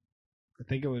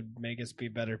think it would make us be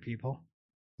better people.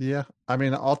 Yeah, I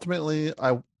mean, ultimately,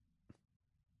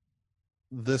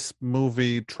 this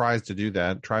movie tries to do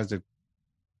that. Tries to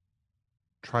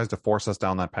force us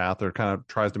down that path, or kind of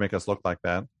tries to make us look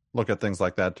at things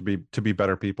like that, to be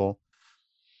better people.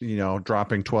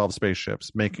 Dropping 12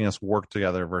 spaceships, making us work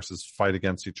together versus fight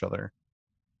against each other.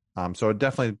 So it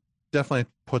definitely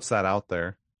puts that out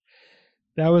there.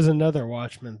 That was another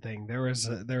Watchmen thing. There was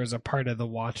a part of the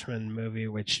Watchmen movie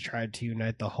which tried to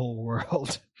unite the whole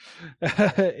world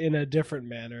in a different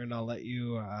manner, and I'll let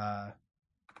you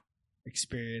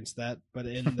experience that. But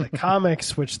in the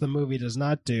comics, which the movie does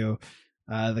not do,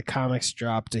 the comics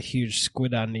dropped a huge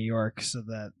squid on New York so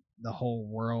that the whole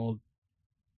world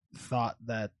thought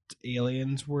that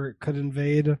aliens could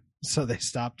invade, so they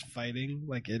stopped fighting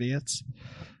like idiots.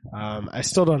 I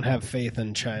still don't have faith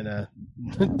in China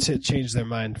to change their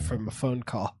mind from a phone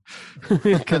call,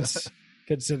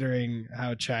 considering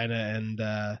how China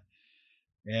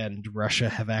and Russia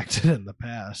have acted in the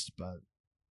past. But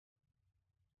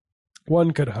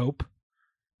one could hope.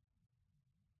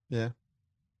 Yeah.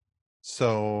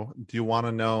 So, do you want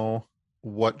to know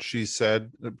what she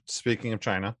said? Speaking of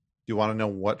China, do you want to know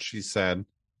what she said?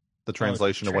 The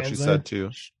translation of what she said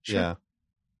too. Sure. Yeah.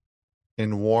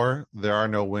 In war, there are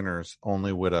no winners,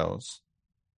 only widows.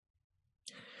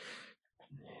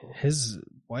 His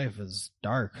wife is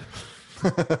dark.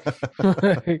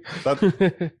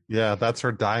 That's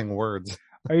her dying words.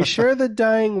 Are you sure the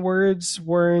dying words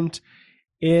weren't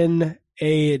in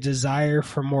a desire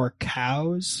for more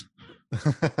cows?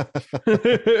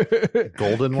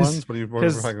 Golden ones? What are you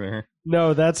talking here?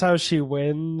 No, that's how she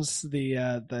wins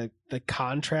the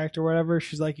contract or whatever.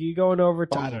 She's like, "You going over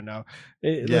to I don't know."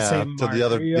 Let's say Mark.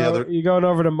 You going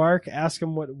over to Mark? Ask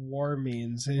him what war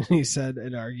means, and he said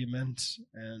an argument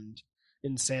and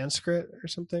in Sanskrit or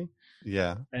something.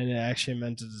 Yeah, and it actually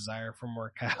meant a desire for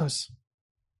more cows.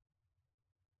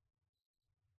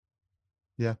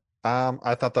 Yeah.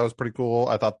 I thought that was pretty cool.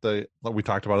 I thought we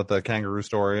talked about it, the kangaroo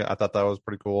story. I thought that was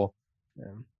pretty cool.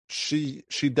 Yeah. She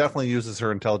definitely uses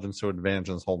her intelligence to advantage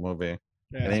in this whole movie.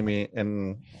 Yeah.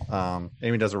 And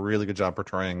Amy does a really good job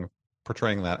portraying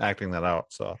that, acting that out.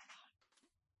 So,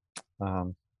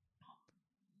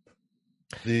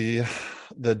 the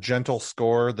gentle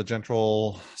score, the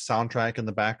gentle soundtrack in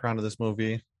the background of this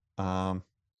movie,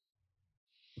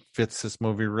 fits this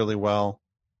movie really well.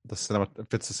 Fits the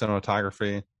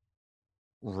cinematography.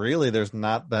 Really, there's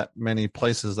not that many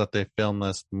places that they film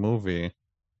this movie.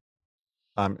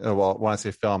 Well, when I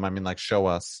say film, I mean like show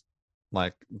us.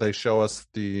 Like they show us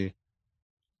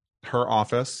her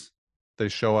office. They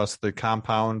show us the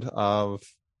compound of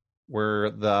where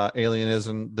the alien is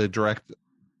in the direct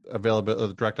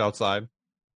outside.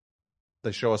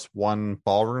 They show us one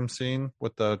ballroom scene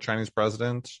with the Chinese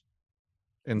president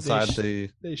inside They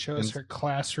show us her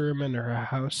classroom and her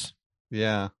house.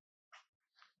 Yeah.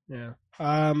 Yeah.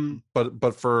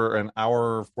 But for an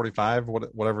hour 45,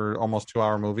 whatever, almost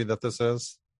 2-hour movie that this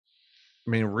is, I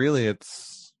mean, really,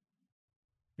 it's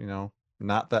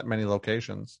not that many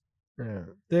locations. Yeah.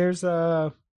 There's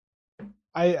I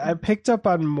picked up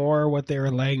on more what they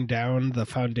were laying down, the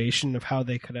foundation of how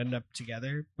they could end up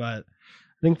together, but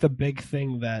I think the big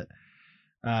thing that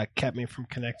kept me from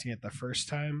connecting it the first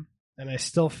time, and I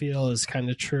still feel is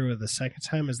kind of true the second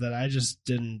time, is that I just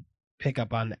didn't pick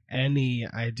up on any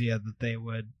idea that they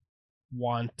would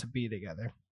want to be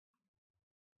together.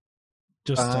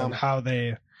 Just on how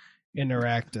they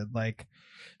interacted, like,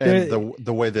 and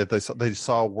the way that they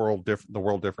saw the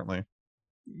world differently.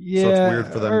 Yeah, so it's weird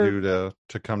for them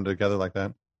to come together like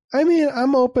that. I mean,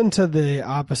 I'm open to the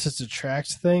opposites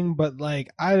attract thing, but like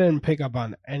I didn't pick up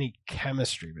on any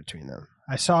chemistry between them.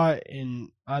 I saw it in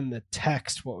on the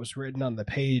text what was written on the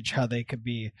page how they could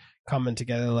be coming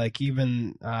together. Like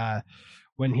even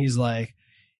when he's like,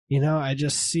 I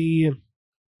just see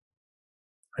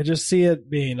it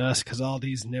being us because all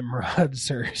these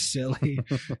Nimrods are silly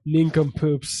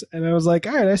nincompoops. And I was like,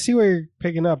 all right, I see where you're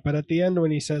picking up. But at the end,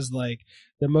 when he says, like,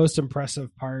 the most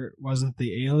impressive part wasn't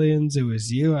the aliens, it was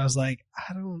you, I was like,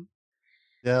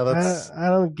 Yeah, I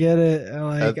don't get it.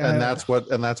 Like, and that's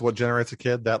what generates a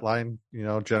kid. That line,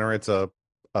 generates a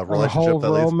a relationship whole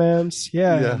that leads. romance.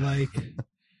 Yeah. Yeah,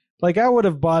 Like I would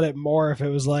have bought it more if it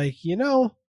was like,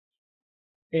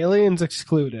 aliens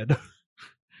excluded.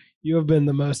 You have been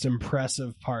the most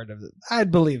impressive part of it. I'd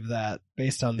believe that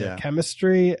based on their yeah,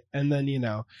 chemistry. And then,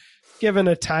 given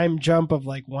a time jump of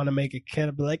like want to make a kid,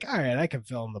 I'd be like, all right, I can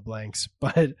fill in the blanks.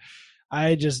 But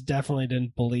I just definitely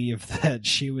didn't believe that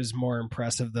she was more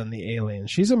impressive than the alien.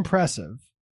 She's impressive,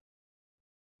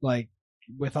 like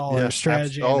with all her yeah.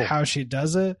 strategy and how she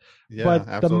does it. Yeah, But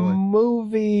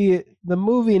absolutely. the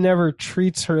movie never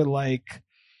treats her like.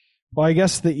 Well, I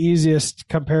guess the easiest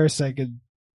comparison I could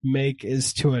make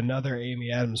is to another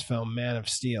Amy Adams film, Man of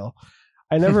Steel.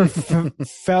 I never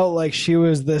felt like she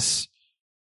was this.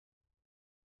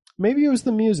 Maybe it was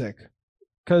the music,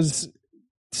 because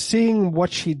seeing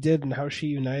what she did and how she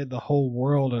united the whole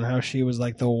world and how she was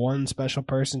like the one special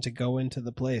person to go into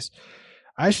the place,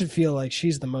 I should feel like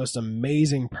she's the most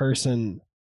amazing person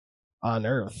on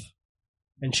earth.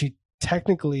 And she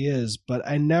technically is, but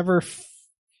I never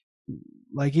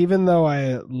like, even though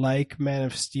I like Man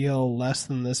of Steel less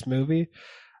than this movie,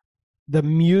 the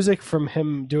music from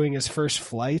him doing his first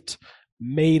flight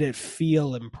made it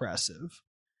feel impressive.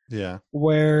 Yeah,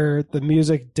 Where the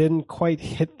music didn't quite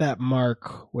hit that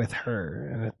mark with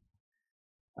her,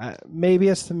 and maybe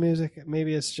it's the music,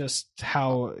 maybe it's just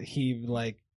how he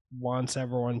like wants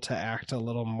everyone to act a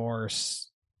little more,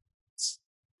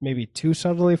 maybe too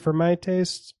subtly for my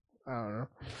taste. I don't know,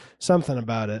 something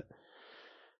about it.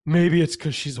 Maybe it's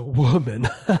because she's a woman.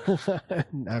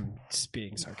 I'm just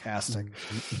being sarcastic.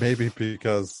 maybe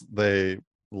because they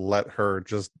let her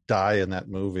just die in that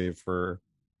movie for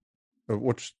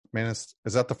which man is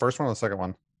that the first one or the second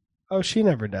one? Oh, she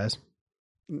never dies.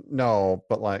 No,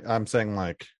 but like I'm saying,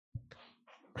 like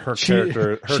her She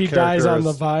character, she dies on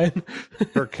the vine.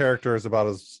 her character is about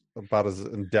as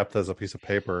in depth as a piece of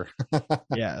paper,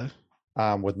 Yeah.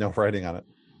 with no writing on it.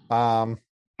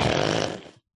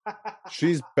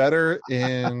 She's better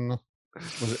in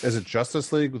is it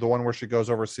Justice League, the one where she goes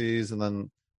overseas and then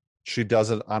she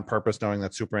does it on purpose, knowing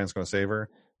that Superman's going to save her.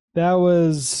 That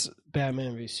was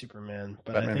Batman v Superman,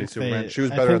 but Batman I v think Superman. She was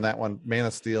better in that one. Man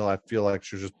of Steel, I feel like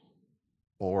she was just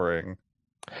boring,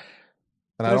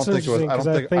 and I that's don't think it was.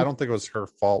 interesting because I don't think it was her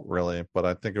fault really, but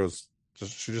I think it was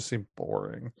just she just seemed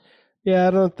boring. yeah,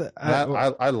 I don't.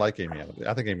 I like Amy Adams.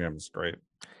 I think Amy Adams is great.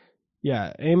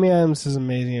 Yeah, Amy Adams is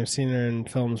amazing. I've seen her in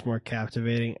films more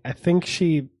captivating. I think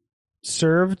she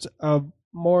served a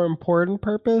more important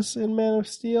purpose in Man of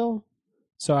Steel,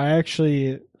 so I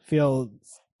actually feel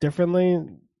differently.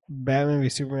 Batman v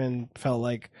Superman felt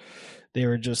like they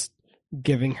were just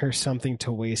giving her something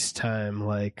to waste time.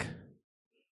 Like,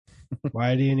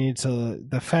 why do you need to?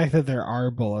 The fact that there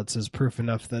are bullets is proof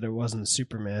enough that it wasn't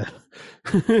Superman.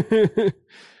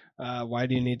 Why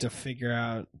do you need to figure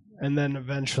out? And then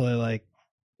eventually, like,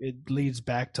 it leads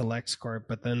back to LexCorp,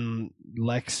 but then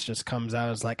Lex just comes out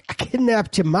and is like, I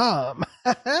kidnapped your mom.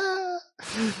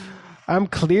 I'm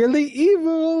clearly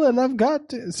evil and I've got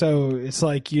to. So it's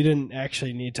like you didn't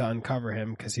actually need to uncover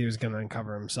him because he was going to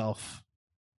uncover himself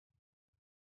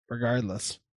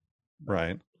regardless.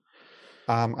 Right.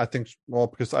 I think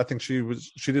because I think she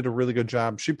did a really good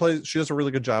job. She does a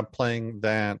really good job playing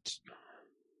that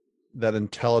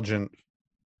intelligent,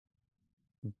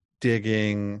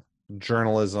 digging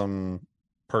journalism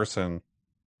person.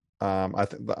 I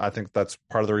think that's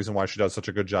part of the reason why she does such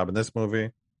a good job in this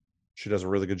movie. She does a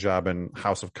really good job in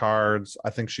House of Cards. I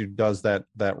think she does that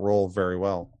role very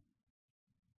well.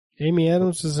 Amy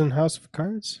Adams is in House of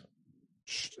Cards.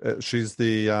 She's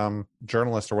the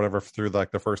journalist or whatever through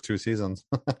like the first 2 seasons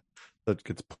that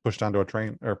gets pushed onto a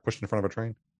train or pushed in front of a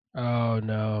train. Oh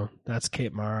no, that's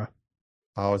Kate Mara.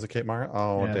 Oh, is it Kate Mara?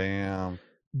 Oh, Yeah. damn.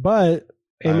 But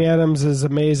Amy Adams is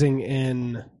amazing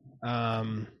in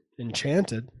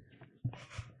Enchanted.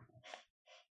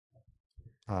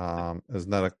 Isn't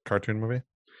that a cartoon movie?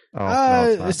 Oh, no,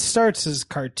 it's not. It starts as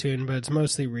cartoon, but it's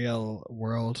mostly real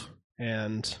world,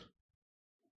 and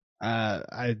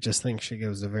I just think she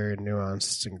gives a very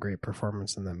nuanced and great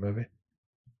performance in that movie.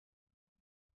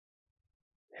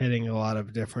 hitting a lot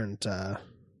of different.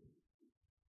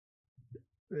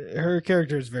 Her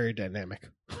character is very dynamic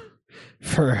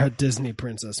for a Disney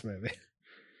princess movie.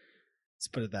 Let's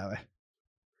put it that way.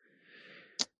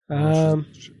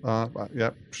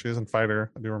 Yep, she's in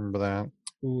Fighter. I do remember that.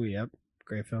 Oh, yep,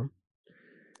 great film.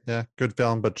 Yeah, good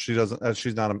film, but she doesn't.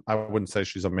 She's not. I wouldn't say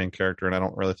she's a main character, and I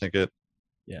don't really think it.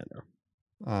 Yeah, no.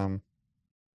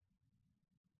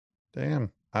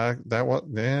 Damn. Man,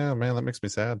 that makes me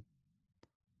sad.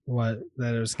 What?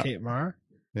 That it was Kate Mara?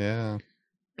 Yeah.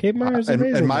 Kate Mara is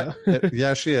amazing.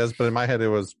 Yeah, she is, but in my head it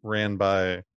was ran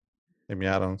by Amy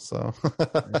Adams, so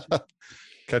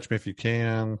Catch Me If You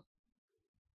Can.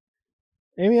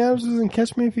 Amy Adams was in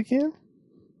Catch Me If You Can?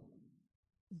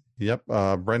 Yep,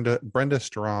 Brenda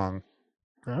Strong.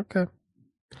 Okay.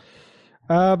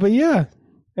 But yeah.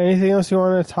 Anything else you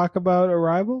want to talk about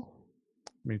Arrival?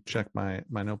 Let me check my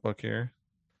notebook here.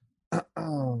 I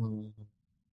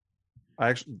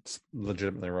actually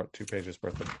legitimately wrote 2 pages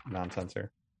worth of nonsense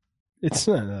here. It's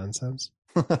not nonsense.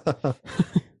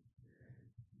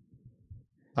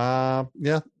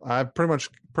 Yeah, I pretty much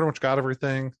got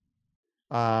everything.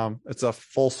 It's a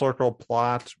full circle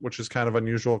plot, which is kind of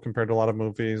unusual compared to a lot of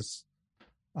movies.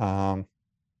 Hey,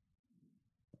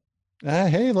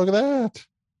 look at that.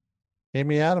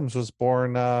 Amy Adams was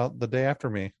born the day after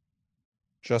me.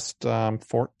 Just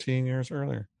 14 years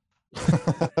earlier.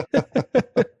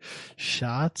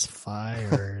 Shots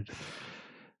fired.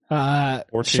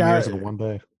 14 years in one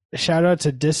day. Shout out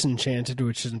to Disenchanted,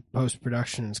 which is in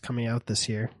post-production, is coming out this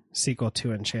year. Sequel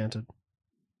to Enchanted.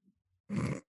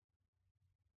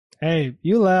 Hey,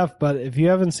 you laugh, but if you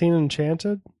haven't seen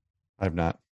Enchanted, I've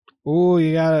not. Oh,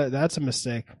 you gotta. That's a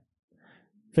mistake.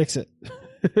 Fix it.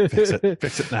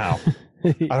 Fix it now.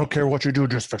 I don't care what you do,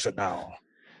 just fix it now.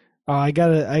 Oh, I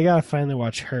gotta finally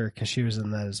watch Her because she was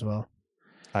in that as well.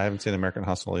 I haven't seen American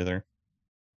Hustle either.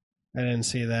 I didn't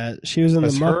see that. She was in the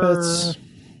Muppets.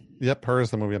 Yep, Her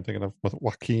is the movie I'm thinking of with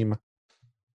Joaquin.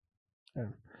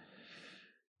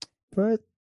 But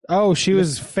she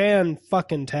was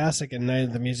fan-fucking-tastic in Night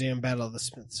at the Museum Battle of the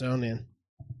Smithsonian.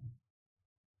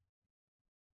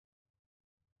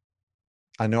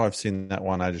 I know I've seen that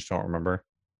one. I just don't remember.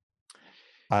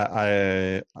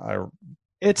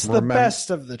 It's the best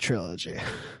of the trilogy.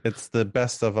 It's the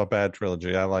best of a bad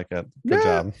trilogy. I like it. Good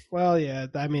job. Well, yeah.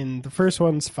 I mean, the first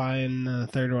one's fine. The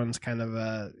third one's kind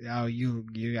of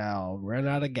you all run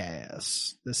out of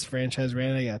gas. This franchise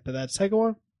ran out of gas. But that second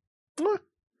one,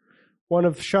 one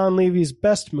of Sean Levy's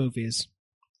best movies.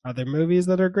 Other movies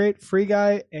that are great: Free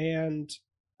Guy and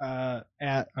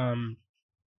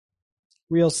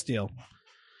Real Steel.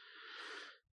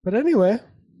 But anyway.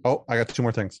 Oh, I got 2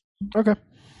 more things. Okay.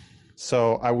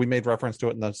 So we made reference to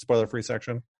it in the spoiler-free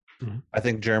section. Mm-hmm. I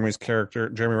think Jeremy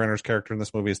Renner's character in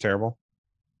this movie is terrible.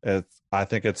 I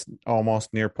think it's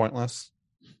almost near pointless.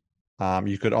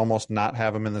 You could almost not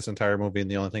have him in this entire movie,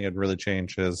 and the only thing it'd really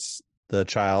change is the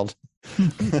child.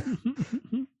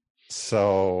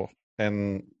 So,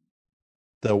 and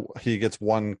he gets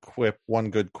one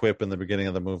good quip in the beginning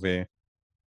of the movie.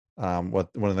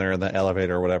 When they're in the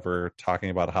elevator or whatever,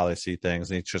 talking about how they see things,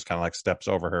 and he just kind of like steps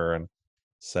over her and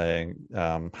saying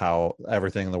how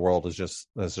everything in the world is just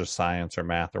science or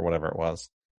math or whatever it was.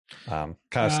 Kind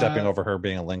of stepping over her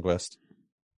being a linguist.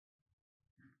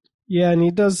 Yeah, and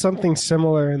he does something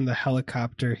similar in the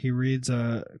helicopter. He reads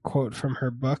a quote from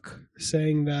her book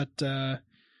saying that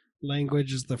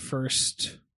language is the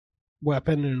first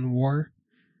weapon in war.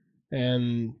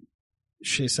 And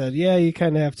she said, yeah, you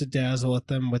kind of have to dazzle at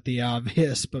them with the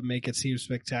obvious, but make it seem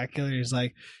spectacular. He's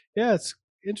like, yeah, it's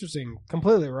interesting.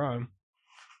 Completely wrong.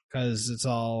 Because it's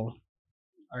all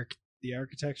the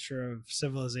architecture of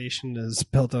civilization is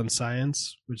built on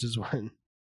science, which is when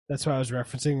that's what I was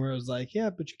referencing, where it was like,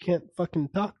 yeah, but you can't fucking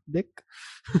talk, dick.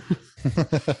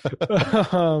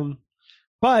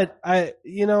 But I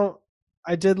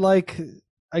did like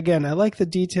the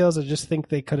details. I just think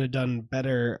they could have done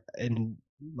better in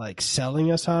like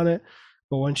selling us on it.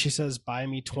 But when she says, buy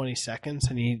me 20 seconds,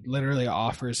 and he literally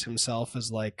offers himself as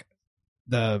like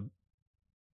the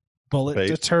bullet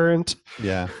deterrent.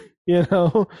 Yeah.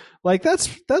 Like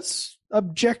that's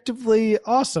objectively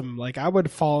awesome. Like I would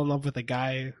fall in love with a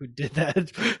guy who did that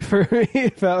for me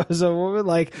if I was a woman.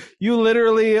 Like you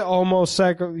literally almost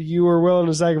you were willing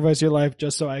to sacrifice your life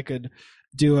just so I could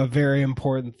do a very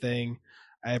important thing.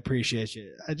 I appreciate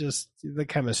you. The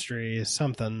chemistry is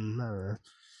something. I don't know.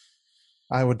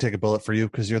 I would take a bullet for you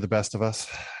because you're the best of us.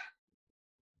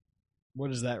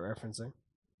 What is that referencing?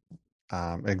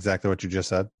 Exactly what you just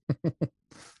said.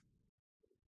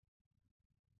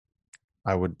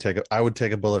 I would take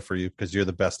a bullet for you because you're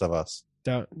the best of us.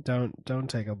 Don't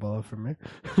take a bullet from me.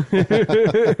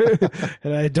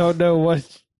 And I don't know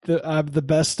what I'm the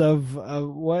best of.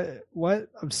 What?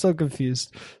 I'm so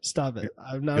confused. Stop it.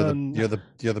 I'm not You're the on.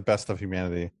 you're the best of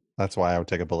humanity. That's why I would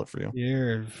take a bullet for you.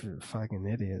 You're a fucking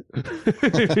idiot.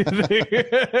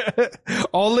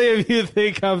 Only if you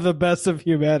think I'm the best of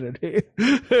humanity.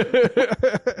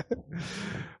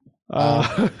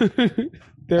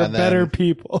 They're better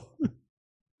people.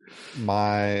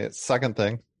 My second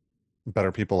thing,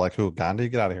 better people like who? Gandhi?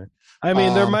 Get out of here. I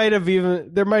mean, there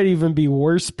might even be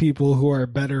worse people who are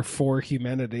better for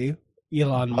humanity.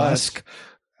 Elon Musk.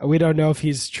 We don't know if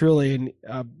he's truly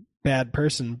a bad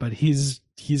person, but he's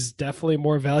definitely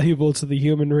more valuable to the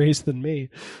human race than me.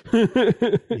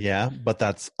 Yeah, but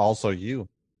that's also you.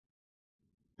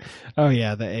 Oh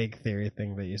yeah, the egg theory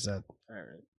thing that you said. All right.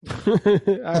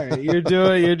 All right, you're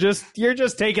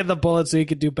just taking the bullet so you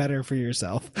can do better for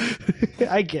yourself.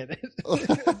 I get it.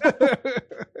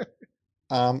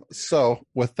 So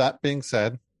with that being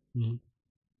said, Mhm.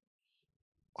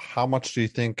 how much do you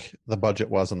think the budget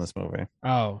was in this movie?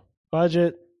 Oh,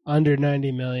 budget under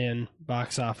 90 million,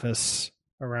 box office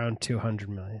around 200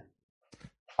 million.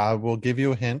 I will give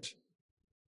you a hint,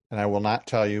 and I will not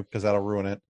tell you because that'll ruin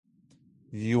it.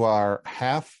 You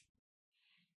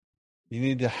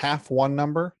need to half one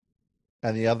number,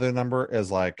 and the other number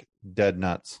is like dead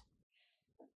nuts.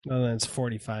 Oh, then it's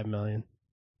 45 million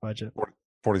budget.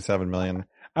 47 million.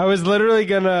 I was literally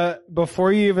gonna,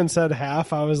 before you even said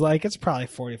half, I was like, it's probably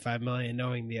 45 million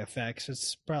knowing the effects.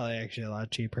 It's probably actually a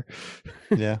lot cheaper.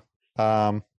 Yeah.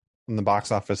 And the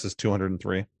box office is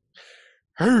 203.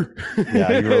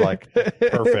 Yeah, you were like,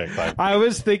 perfect. I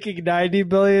was thinking 90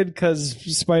 billion because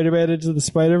Spider-Man Into the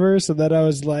Spider-Verse, and then I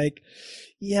was like,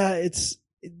 yeah,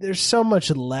 there's so much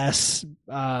less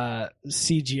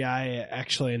CGI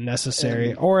actually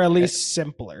necessary, or at least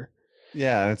simpler.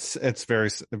 Yeah, it's very,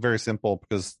 very simple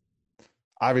because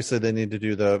obviously they need to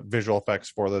do the visual effects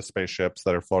for the spaceships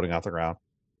that are floating off the ground.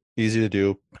 Easy to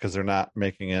do because they're not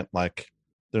making it like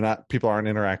people aren't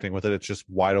interacting with it. It's just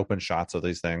wide open shots of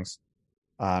these things.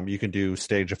 You can do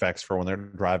stage effects for when they're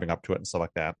driving up to it and stuff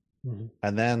like that. Mm-hmm.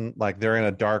 And then like they're in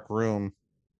a dark room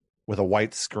with a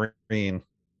white screen,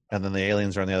 and then the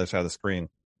aliens are on the other side of the screen.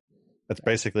 It's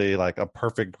basically like a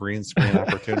perfect green screen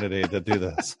opportunity to do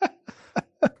this.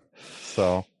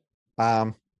 So,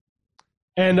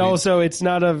 and also it's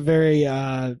not a very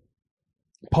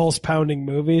pulse pounding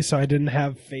movie, so I didn't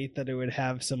have faith that it would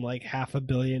have some like $500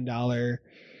 million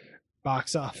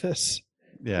box office.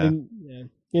 Yeah.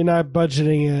 You're not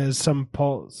budgeting as some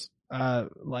pulse,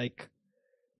 like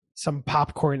some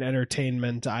popcorn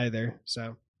entertainment either.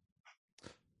 So,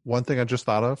 one thing I just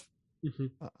thought of,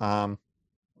 mm-hmm.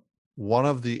 One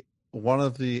of the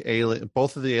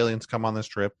both of the aliens come on this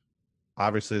trip.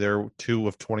 Obviously, they're 2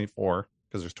 of 24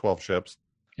 because there's 12 ships.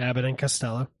 Abbott and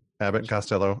Costello.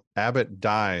 Abbott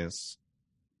dies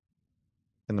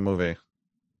in the movie.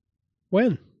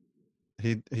 When?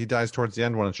 He dies towards the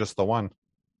end when it's just the one.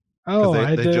 Oh,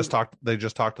 they just talked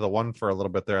to the one for a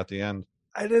little bit there at the end.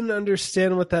 I didn't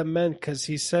understand what that meant because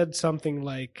he said something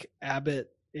like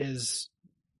Abbott is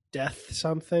death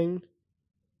something.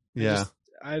 Yeah.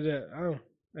 I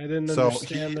didn't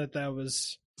understand that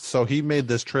was. So he made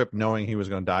this trip knowing he was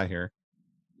going to die here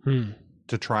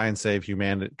to try and save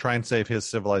humanity, try and save his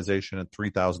civilization in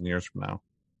 3,000 years from now.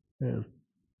 Yeah.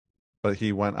 But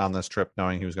he went on this trip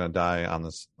knowing he was going to die on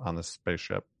this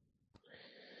spaceship.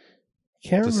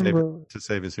 Can't remember. To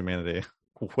save his humanity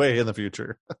way in the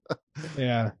future.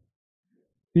 Yeah.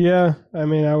 Yeah. I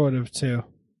mean, I would have too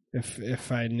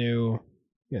if I knew,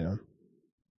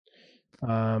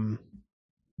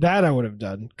 that I would have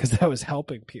done because that was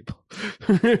helping people.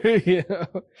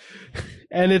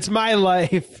 And it's my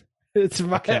life. It's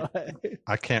my life.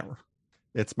 I can't.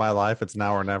 It's my life. It's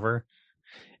now or never.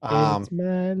 It's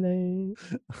my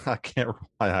life. I can't roll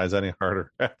my eyes any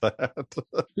harder at that.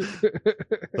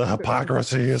 The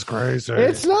hypocrisy is crazy.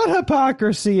 It's not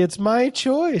hypocrisy. It's my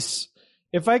choice.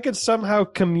 If I could somehow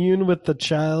commune with the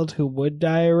child who would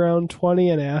die around 20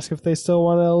 and ask if they still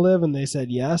want to live, and they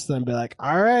said yes, then I'd be like,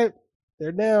 all right,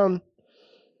 they're down.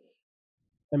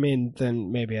 I mean,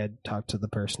 then maybe I'd talk to the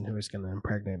person who was going to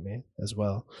impregnate me as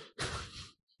well.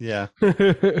 Yeah.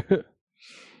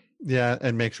 Yeah,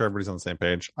 and make sure everybody's on the same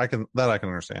page. I can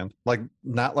understand. Like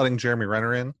not letting Jeremy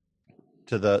Renner in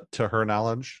to her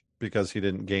knowledge because he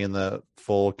didn't gain the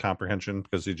full comprehension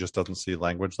because he just doesn't see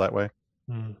language that way.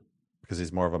 Because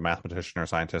he's more of a mathematician or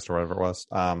scientist or whatever it was.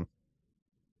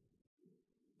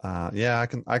 Yeah,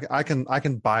 I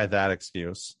can buy that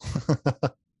excuse.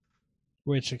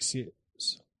 Which excuse?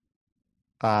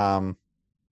 Of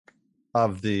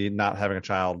the not having a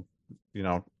child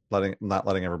not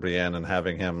letting everybody in and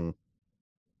having him,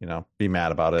 be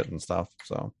mad about it and stuff.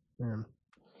 So Yeah.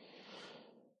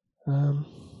 Um.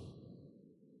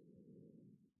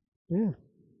 Yeah.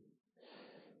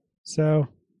 So,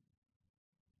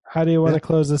 how do you want to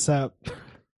close this out?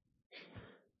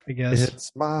 I guess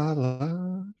it's my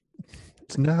life.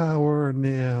 It's now or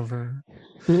never.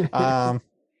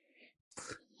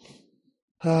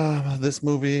 This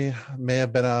movie may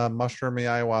have been a mushroomy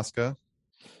ayahuasca,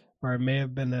 or it may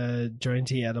have been a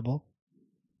jointy edible.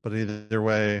 but either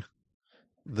way,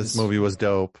 this movie was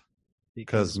dope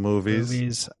because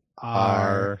movies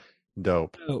are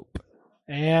dope.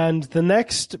 And the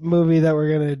next movie that we're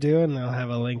going to do, and I'll have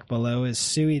a link below, is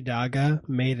Sui Daga,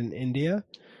 Made in India.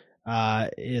 I'm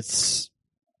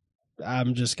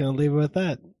just going to leave it with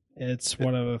that. It's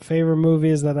one of the favorite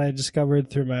movies that I discovered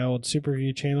through my old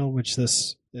Superview channel, which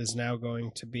this is now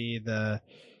going to be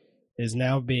is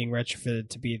now being retrofitted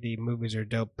to be the Movies Are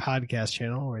Dope podcast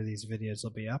channel, where these videos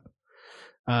will be up.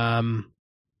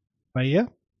 But yeah,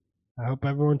 I hope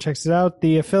everyone checks it out.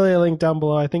 The affiliate link down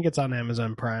below, I think it's on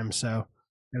Amazon Prime, so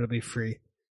it'll be free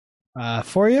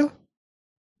for you.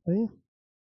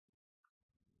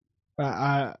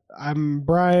 I'm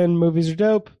Brian. Movies Are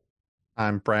Dope.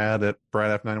 I'm Brad at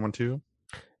Brad F912.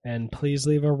 And please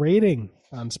leave a rating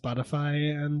on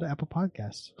Spotify and Apple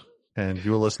Podcasts. And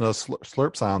you will listen to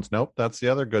Slurp Sounds. Nope, that's the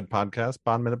other good podcast,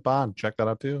 Bond Minute Bond. Check that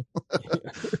out too.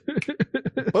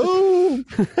 Boom!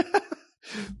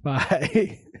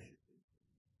 Bye.